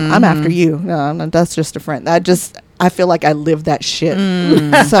 No, I'm after you. No, that's just a friend. I feel like I lived that shit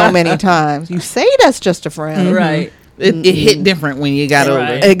so many times. You say that's just a friend. Right. It hit different when you got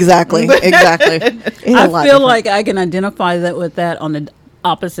older. Exactly. I feel like I can identify that with that on the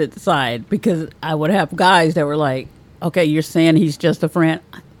opposite side, because I would have guys that were like, okay, you're saying he's just a friend.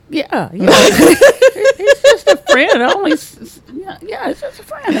 Yeah, he's just a friend. It's just a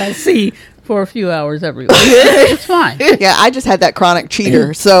friend I see for a few hours every week. It's fine. Yeah, I just had that chronic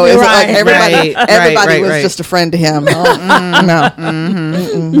cheater, so it's like everybody was just a friend to him.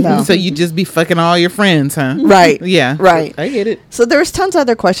 No. So you just be fucking all your friends, huh? Right. Yeah. Right. I get it. So there's tons of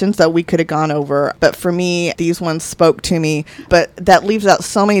other questions that we could have gone over, but for me, these ones spoke to me. But that leaves out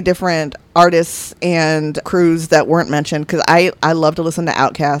so many different artists and crews that weren't mentioned, because I love to listen to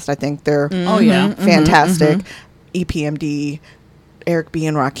Outkast. I think they're fantastic. EPMD, Eric B.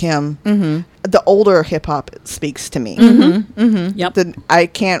 and Rakim. The older hip hop speaks to me. Yep. I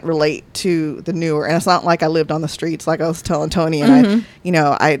can't relate to the newer, and it's not like I lived on the streets like I was telling Tony, and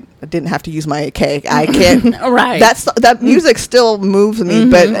I didn't have to use my AK. I can't. Right. That music still moves me,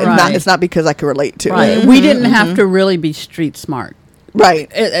 but it's not because I can relate to it. We didn't have to really be street smart. Right.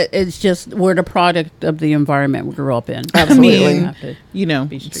 It's just we're the product of the environment we grew up in. Absolutely.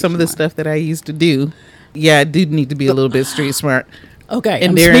 Some of the stuff that I used to do, I do need to be a little bit street smart. Okay,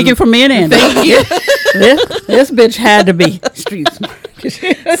 and I'm speaking for me and Andy. Thank you. this bitch had to be street smart.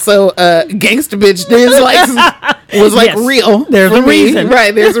 So, gangsta bitch was real. There's a reason,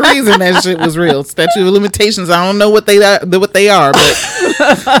 right? There's a reason that shit was real. Statute of limitations. I don't know what they are,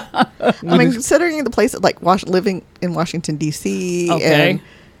 but I mean, considering the place like living in Washington D.C.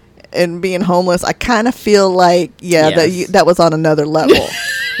 and being homeless, I kind of feel like that was on another level.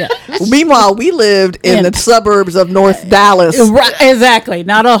 Yeah. Meanwhile, we lived in the suburbs of North Dallas. Right, exactly.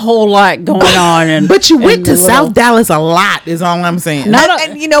 Not a whole lot going on. But you went to South Dallas a lot, is all I'm saying.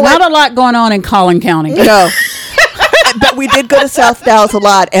 And you know what? Not a lot going on in Collin County. No. But we did go to South Dallas a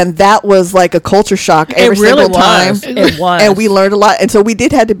lot, and that was like a culture shock every single time. It was. And we learned a lot. And so we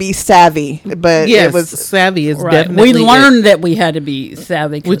did have to be savvy. But it was savvy is right. definitely. We learned that we had to be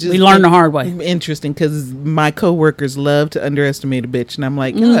savvy, which we learned the hard way. Interesting, because my coworkers love to underestimate a bitch, and I'm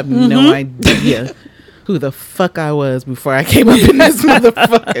like, you have no idea who the fuck I was before I came up in this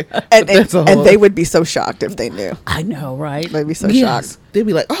motherfucker. And they would be so shocked if they knew. I know, right? They'd be so shocked. They'd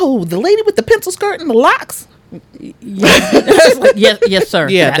be like, oh, the lady with the pencil skirt and the locks. Yes, sir.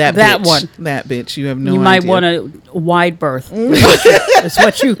 Yeah, that bitch. One. That bitch. You have no idea. You might want a wide berth. It's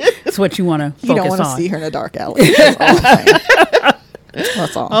what you want to focus on. You don't want to see her in a dark alley. That's all I'm saying.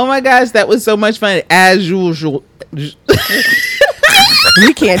 That's all. Oh my gosh, that was so much fun. As usual. We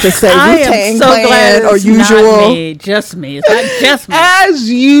can't just say Wu-Tang Clan or usual. Not me, just me. It's not just me. As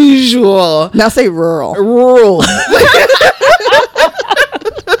usual. Now say rural. Rural.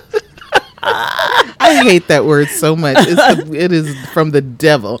 I hate that word so much. It is from the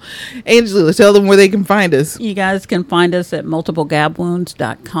devil. Angela, tell them where they can find us. You guys can find us at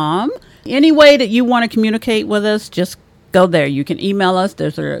multiplegabwounds.com. Any way that you want to communicate with us, just go there. You can email us.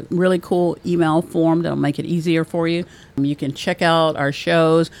 There's a really cool email form that'll make it easier for you. You can check out our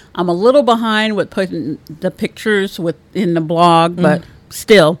shows. I'm a little behind with putting the pictures in the blog, but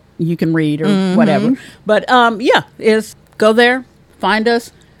still, you can read or whatever. But go there, find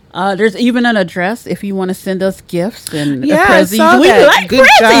us. There's even an address if you want to send us gifts and I saw we that. like Good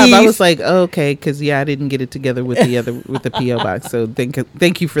job. I prezzies. was like, okay, because I didn't get it together with the PO box. So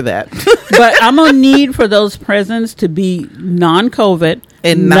thank you for that. But I'm gonna need for those presents to be non-COVID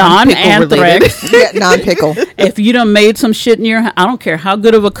And non-anthrax. Non-pickle. If you done made some shit in your, I don't care how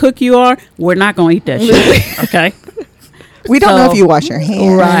good of a cook you are, we're not gonna eat that shit. Okay. We don't know if you wash your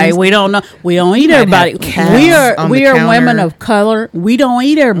hands. Right. We don't know. We don't eat everybody. We are women of color. We don't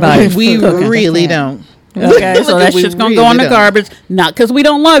eat everybody. We really don't. Okay. So that's We just going really to go in the don't. garbage. Not because we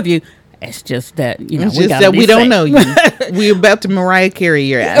don't love you. It's just that, It's just that we don't know you. We're about to Mariah Carey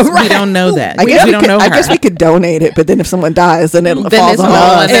your ass. Right. We don't know that. I guess we don't know her. I guess we could donate it, but then if someone dies, then it falls it's on all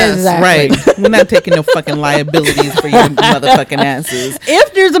us. on us. Exactly. Right. We're not taking no fucking liabilities for your motherfucking asses.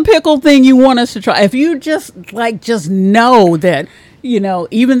 If there's a pickle thing you want us to try, if you just know that,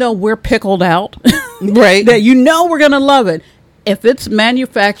 even though we're pickled out, Right. that we're going to love it. If it's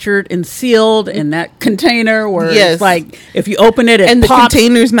manufactured and sealed in that container where Yes. it's like, if you open it, And the pops.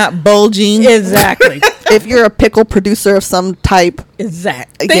 container's not bulging. Exactly. If you're a pickle producer of some type,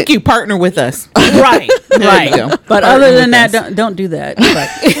 Exactly. Thank you. Partner with us. Right. There you go. But Partner other than with that, us. don't do that.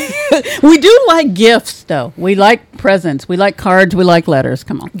 But we do like gifts, though. We like presents. We like cards. We like letters.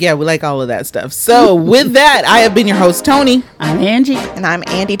 Come on. Yeah, we like all of that stuff. So with that, I have been your host, Tony. I'm Angie. and I'm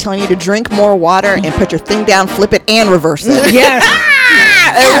Andy telling you to drink more water and put your thing down, flip it, and reverse it. Yes.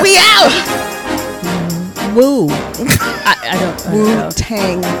 And we out. Woo. I don't know.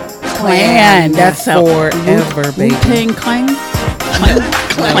 Wu-Tang Clan. That's how. Forever, baby. Wu-Tang Clan? Clan.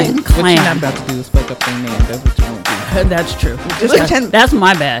 What you're not Clan. about to do is fuck up their name. That's what you want to do. That's true. Just pretend, That's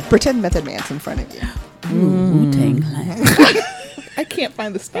my bad. pretend Method Man's in front of you. Wu-Tang Clan. I can't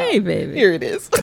find the stop. Hey, baby. Here it is.